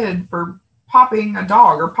pop a kid for popping a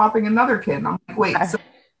dog or popping another kid. And I'm like, wait, so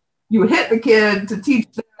you hit the kid to teach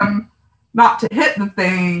them not to hit the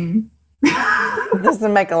thing. It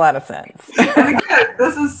doesn't make a lot of sense. And again,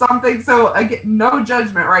 this is something, so again, no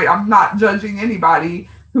judgment, right? I'm not judging anybody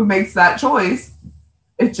who makes that choice.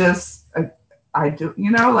 It just, I do,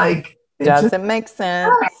 like, it doesn't make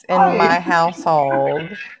sense in my household.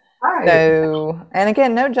 Right. So, and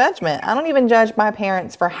again, no judgment. I don't even judge my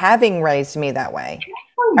parents for having raised me that way.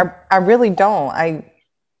 I really don't.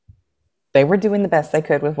 They were doing the best they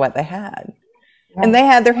could with what they had. Yeah. And they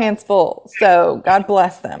had their hands full. So God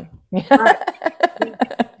bless them. Right.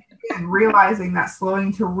 And realizing that,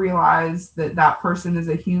 slowing to realize that that person is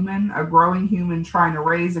a human, a growing human, trying to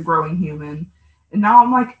raise a growing human. And now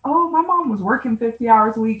I'm like, oh, my mom was working 50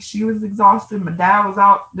 hours a week. She was exhausted. My dad was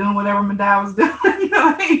out doing whatever my dad was doing.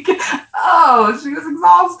 Like, oh, she was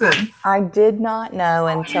exhausted. I did not know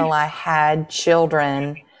until I had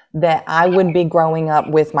children that I would be growing up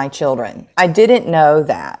with my children. I didn't know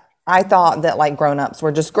that. I thought that like grown-ups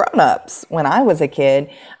were just grown-ups when I was a kid.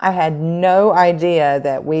 I had no idea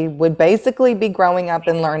that we would basically be growing up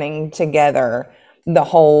and learning together the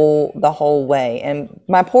whole way. And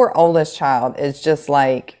my poor oldest child is just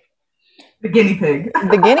like the guinea pig.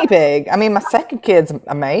 The guinea pig. I mean, my second kid's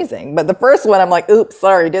amazing, but the first one, I'm like, oops,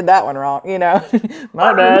 sorry, did that one wrong.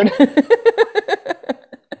 My bad.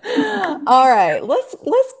 All right, let's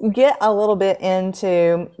get a little bit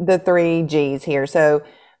into the 3 G's here. So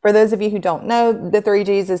for those of you who don't know, the 3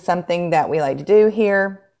 G's is something that we like to do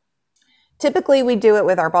here. Typically, we do it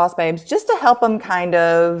with our boss babes just to help them kind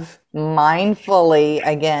of mindfully,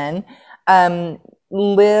 again,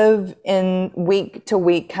 live in week to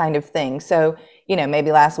week kind of thing. So,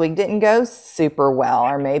 maybe last week didn't go super well,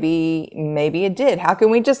 or maybe it did. How can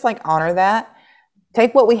we just like honor that,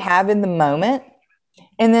 take what we have in the moment,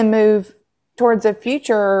 and then move towards a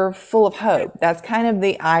future full of hope? That's kind of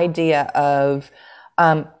the idea of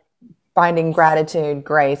finding gratitude,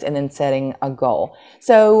 grace, and then setting a goal.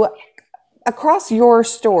 So across your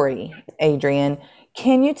story, Adrienne,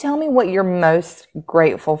 can you tell me what you're most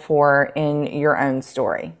grateful for in your own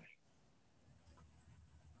story?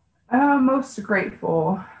 Most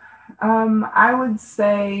grateful. I would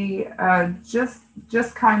say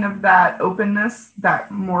just kind of that openness, that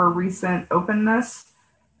more recent openness.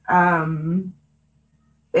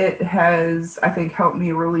 It has, I think, helped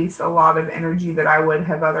me release a lot of energy that I would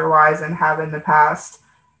have otherwise and have in the past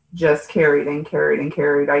just carried and carried and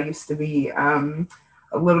carried. I used to be a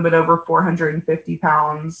little bit over 450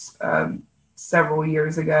 pounds several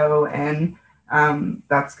years ago. And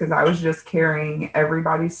that's because I was just carrying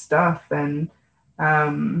everybody's stuff and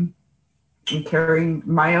carrying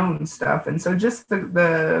my own stuff. And so just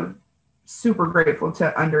the super grateful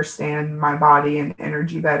to understand my body and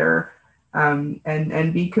energy better,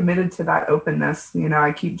 and be committed to that openness.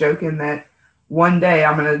 I keep joking that one day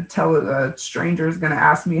I'm going to tell a stranger is going to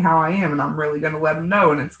ask me how I am, and I'm really going to let them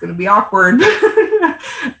know, and it's going to be awkward.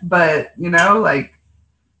 But, like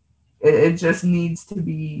it just needs to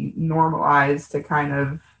be normalized to kind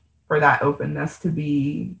of, for that openness to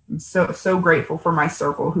be so grateful for my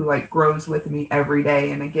circle who like grows with me every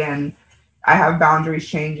day. And again, I have boundaries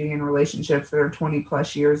changing in relationships that are 20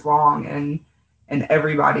 plus years long, and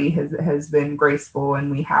everybody has been graceful, and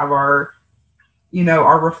we have our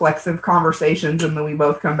reflexive conversations, and then we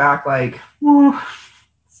both come back like, oh,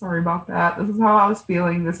 sorry about that. This is how I was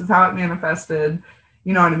feeling. This is how it manifested.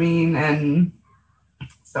 You know what I mean? And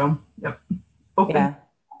so, yep. Open.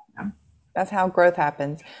 Yeah. That's how growth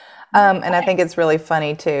happens. And I think it's really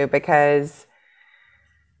funny too, because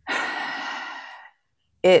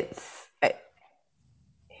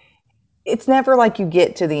it's never like you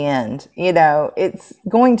get to the end, you know, it's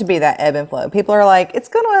going to be that ebb and flow. People are like, it's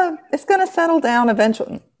gonna settle down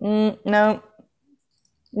eventually. No,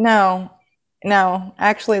 no, no.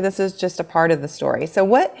 Actually, this is just a part of the story. So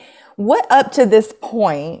what up to this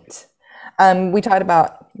point, we talked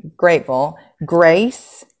about grateful,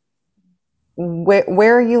 grace.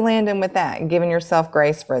 Where are you landing with that? Giving yourself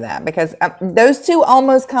grace for that? Because those two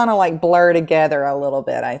almost kind of like blur together a little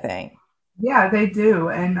bit, I think. Yeah, they do.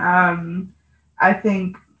 And I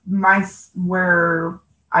think where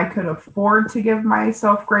I could afford to give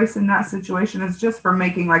myself grace in that situation is just for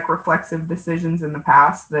making like reflexive decisions in the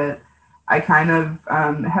past that I kind of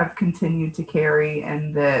have continued to carry,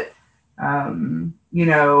 and that I'm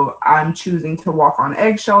choosing to walk on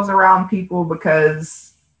eggshells around people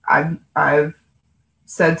because I've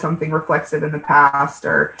said something reflexive in the past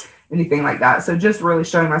or anything like that. So just really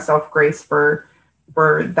showing myself grace for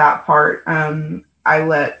that part. I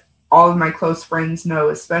let all of my close friends know,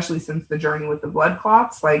 especially since the journey with the blood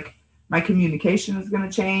clots, like my communication is going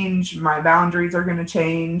to change. My boundaries are going to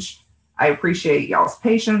change. I appreciate y'all's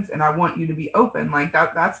patience and I want you to be open. Like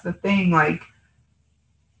that's the thing. Like,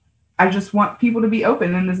 I just want people to be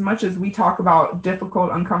open. And as much as we talk about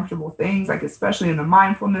difficult, uncomfortable things, like especially in the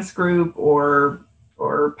mindfulness group or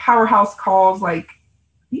powerhouse calls, like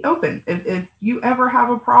be open. If you ever have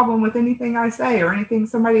a problem with anything I say or anything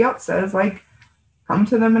somebody else says, like come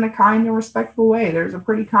to them in a kind and respectful way. There's a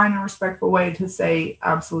pretty kind and respectful way to say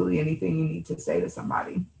absolutely anything you need to say to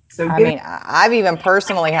somebody. So I mean, I've even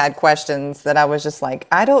personally had questions that I was just like,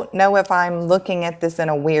 I don't know if I'm looking at this in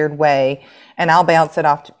a weird way, and I'll bounce it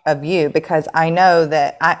off of you because I know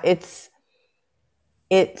that it's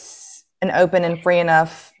an open and free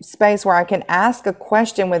enough space where I can ask a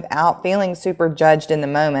question without feeling super judged in the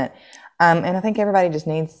moment. And I think everybody just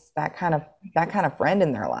needs that kind of friend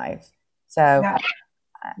in their life. So yeah.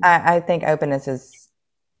 I think openness is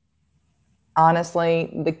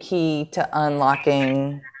honestly the key to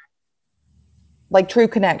unlocking like true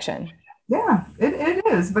connection. Yeah, it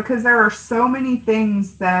is, because there are so many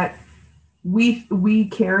things that we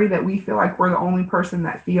carry that we feel like we're the only person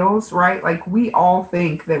that feels, right? Like we all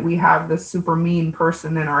think that we have this super mean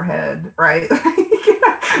person in our head, right?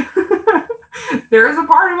 There is a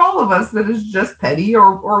part of all of us that is just petty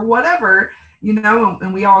or whatever,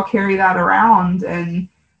 and we all carry that around. And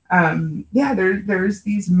there's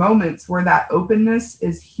these moments where that openness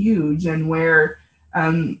is huge, and where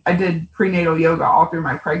I did prenatal yoga all through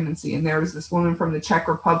my pregnancy, and there was this woman from the Czech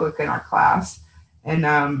Republic in our class,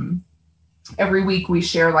 and every week we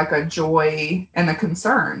share like a joy and a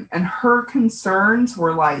concern, and her concerns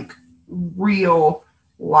were like real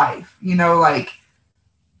life, like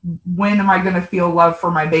when am I going to feel love for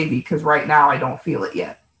my baby? Because right now I don't feel it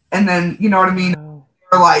yet. And then, you know what I mean? Oh.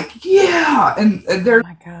 They're like, yeah. And they're, oh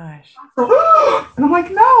my gosh. And I'm like,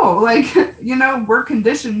 no, like, we're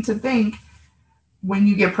conditioned to think when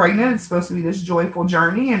you get pregnant, it's supposed to be this joyful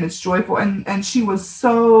journey, and it's joyful. And she was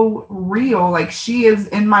so real. Like she is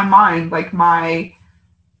in my mind, like my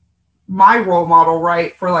role model,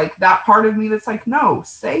 right? For like that part of me that's like, no,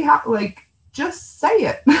 just say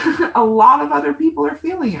it. A lot of other people are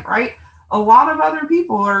feeling it, right? A lot of other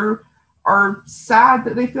people are sad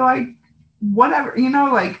that they feel like whatever,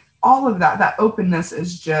 like all of that openness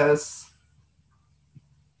is just,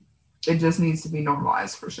 it just needs to be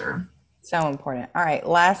normalized for sure. So important. All right.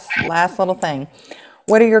 Last little thing.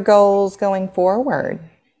 What are your goals going forward?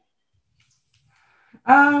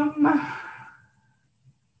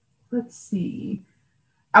 Let's see.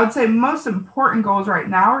 I would say most important goals right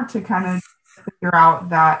now are to kind of figure out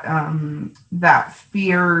that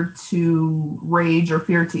fear to rage or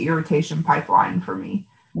fear to irritation pipeline for me.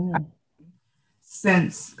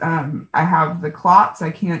 Since I have the clots,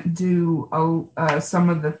 I can't do some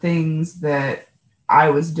of the things that I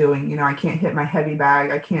was doing. I can't hit my heavy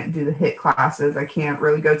bag. I can't do the HIIT classes. I can't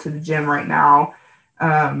really go to the gym right now.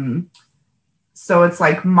 So it's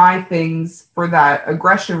like my things for that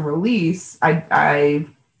aggression release, I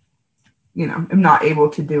am not able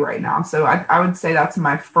to do right now. So I would say that's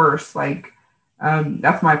my first,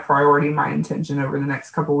 that's my priority. My intention over the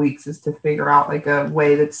next couple of weeks is to figure out like a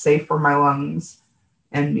way that's safe for my lungs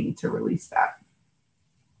and me to release that.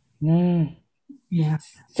 Yeah.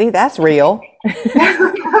 See, that's real.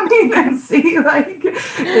 I mean, see, like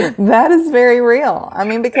that is very real. I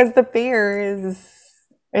mean, because the fear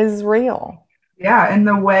is real. Yeah, and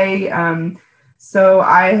the way so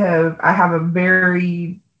I have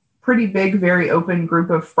a pretty big, very open group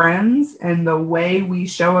of friends, and the way we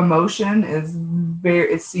show emotion is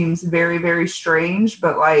it seems very, very strange,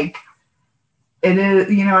 but like it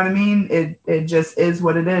is, you know what I mean? It just is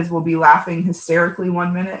what it is. We'll be laughing hysterically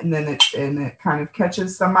 1 minute, and then it kind of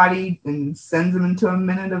catches somebody and sends them into a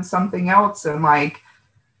minute of something else. And like,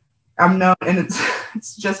 and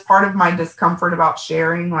it's just part of my discomfort about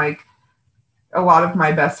sharing. Like, a lot of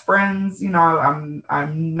my best friends, you know,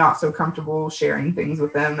 I'm not so comfortable sharing things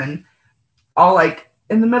with them, and I'll, like,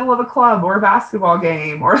 in the middle of a club or a basketball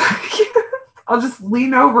game, or like, I'll just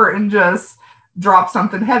lean over and just drop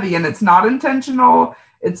something heavy, and it's not intentional.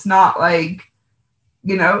 It's not like,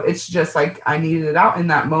 you know, it's just like I needed it out in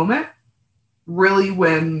that moment, really,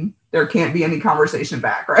 when there can't be any conversation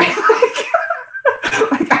back, right?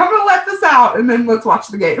 Like, I'm gonna let this out, and then let's watch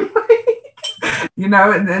the game. You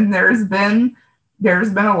know, and then there's been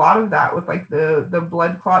a lot of that with like the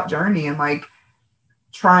blood clot journey, and like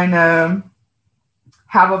trying to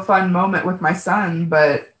have a fun moment with my son,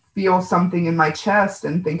 but feel something in my chest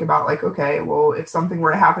and think about like, okay, well, if something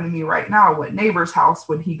were to happen to me right now, what neighbor's house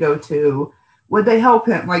would he go to? Would they help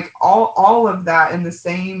him? Like all of that in the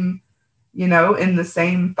same, you know, in the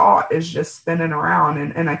same thought is just spinning around.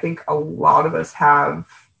 And I think a lot of us have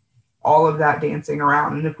all of that dancing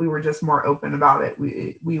around. And if we were just more open about it,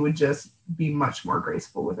 we would just be much more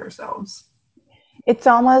graceful with ourselves. It's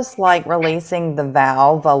almost like releasing the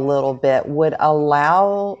valve a little bit would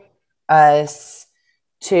allow us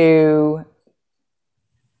to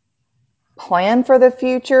plan for the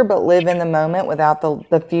future, but live in the moment without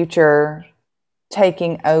the future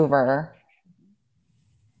taking over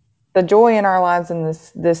the joy in our lives in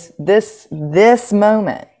this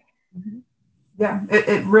moment. Yeah,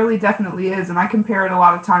 it really definitely is. And I compare it a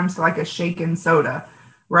lot of times to like a shaken soda,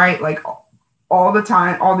 right? Like all the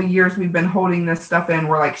time, all the years we've been holding this stuff in,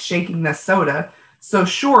 we're like shaking this soda. So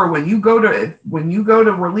sure, when you go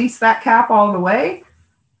to release that cap all the way,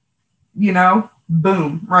 you know,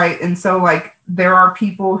 boom, right? And so like there are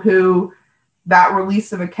people who that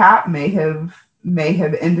release of a cap may have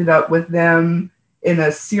ended up with them in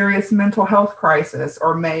a serious mental health crisis,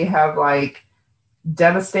 or may have like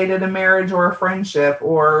devastated a marriage or a friendship,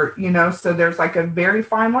 or, you know, so there's like a very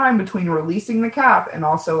fine line between releasing the cap and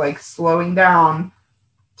also like slowing down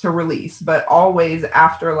to release, but always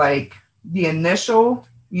after like the initial,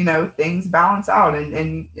 you know, things balance out,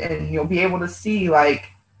 and you'll be able to see like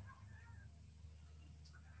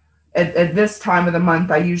at this time of the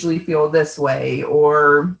month, I usually feel this way,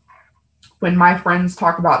 or when my friends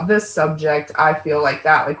talk about this subject, I feel like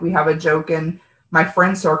that. Like we have a joke in my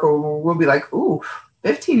friend circle, we'll be like, ooh,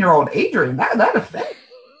 15-year-old Adrienne, that affects.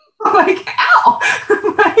 Like, ow.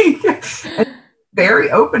 Like, very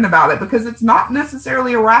open about it, because it's not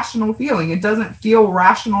necessarily a rational feeling. It doesn't feel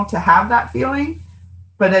rational to have that feeling,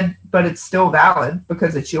 but it's still valid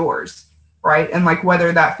because it's yours, right? And like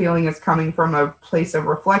whether that feeling is coming from a place of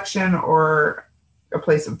reflection or a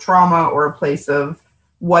place of trauma or a place of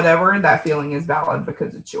whatever, that feeling is valid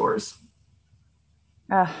because it's yours.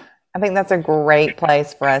 I think that's a great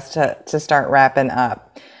place for us to start wrapping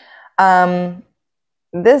up.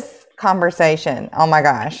 This conversation, oh my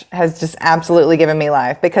gosh, has just absolutely given me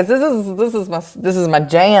life, because this is my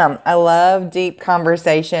jam. I love deep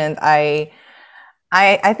conversations. I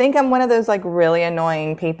think I'm one of those like really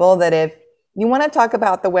annoying people that if you want to talk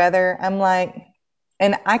about the weather, I'm like,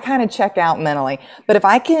 and I kind of check out mentally. But if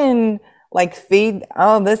I can like feed,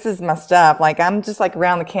 oh, this is my stuff. Like I'm just like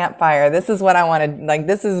around the campfire. This is what I want to, like,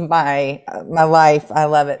 this is my life. I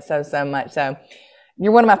love it so much. So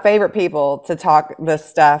you're one of my favorite people to talk this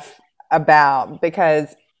stuff about,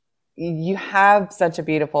 because you have such a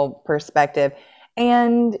beautiful perspective,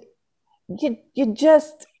 and you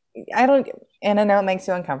just, and I know it makes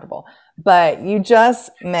you uncomfortable, but you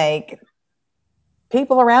just make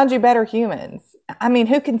people around you better humans. I mean,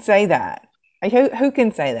 who can say that? Who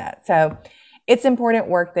can say that? So it's important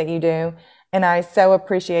work that you do, and I so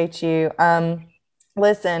appreciate you.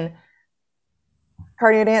 Listen,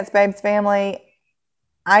 Cardio Dance Babes family,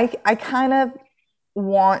 I kind of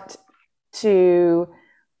want to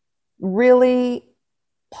really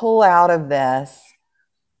pull out of this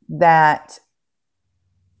that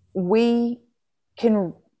we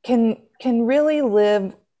can really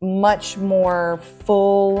live much more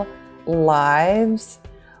full lives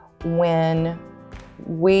when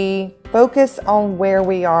we focus on where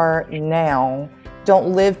we are now,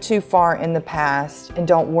 don't live too far in the past, and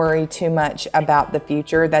don't worry too much about the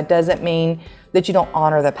future. That doesn't mean that you don't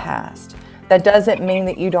honor the past. That doesn't mean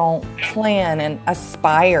that you don't plan and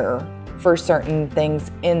aspire for certain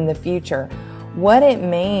things in the future. What it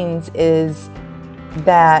means is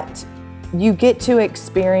that you get to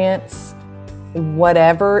experience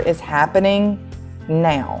whatever is happening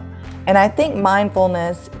now. And I think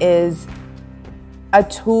mindfulness is a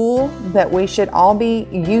tool that we should all be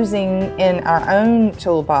using in our own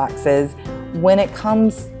toolboxes when it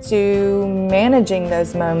comes to managing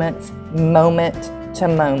those moments, moment to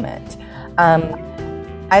moment.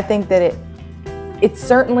 I think that it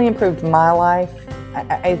certainly improved my life.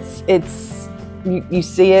 You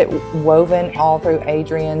see it woven all through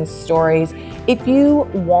Adrienne's stories. If you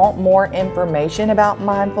want more information about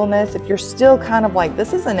mindfulness, if you're still kind of like,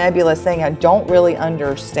 this is a nebulous thing, I don't really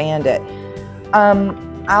understand it,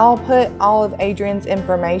 I'll put all of Adrienne's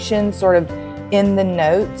information sort of in the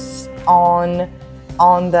notes on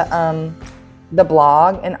the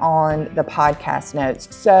blog and on the podcast notes,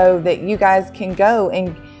 so that you guys can go,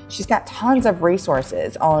 and she's got tons of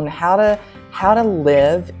resources on how to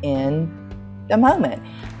live in the moment.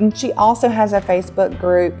 And she also has a Facebook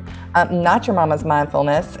group, Not Your Mama's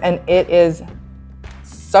Mindfulness, and it is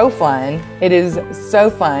so fun. It is so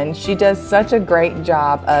fun. She does such a great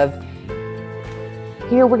job of,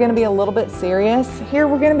 here we're going to be a little bit serious, here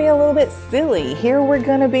we're going to be a little bit silly, here we're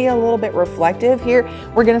going to be a little bit reflective, here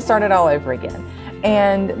we're going to start it all over again.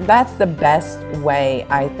 And that's the best way,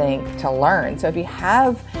 I think, to learn. So if you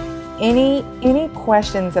have any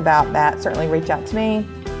questions about that, certainly reach out to me.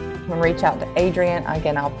 You can reach out to Adrienne.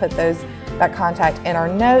 Again, I'll put that contact in our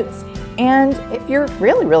notes. And if you're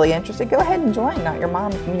really, really interested, go ahead and join Not Your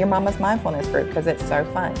Mama's Mindfulness group, because it's so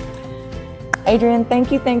fun. Adrienne,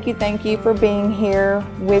 thank you for being here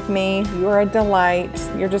with me. You're a delight.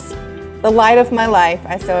 You're just the light of my life.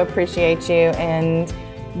 I so appreciate you, and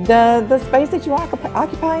the space that you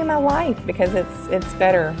occupy in my life, because it's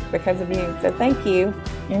better because of you. So thank you.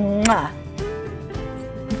 Mwah.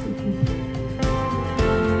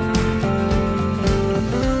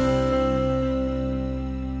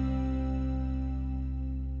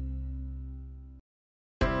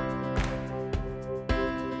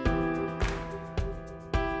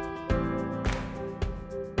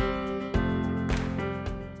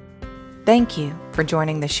 Thank you for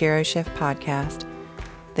joining the Shero Shift podcast.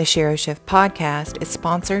 The Shero Shift podcast is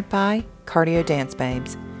sponsored by Cardio Dance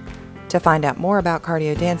Babes. To find out more about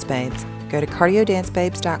Cardio Dance Babes, go to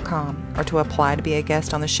cardiodancebabes.com, or to apply to be a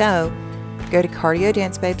guest on the show, go to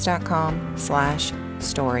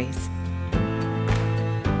cardiodancebabes.com/stories.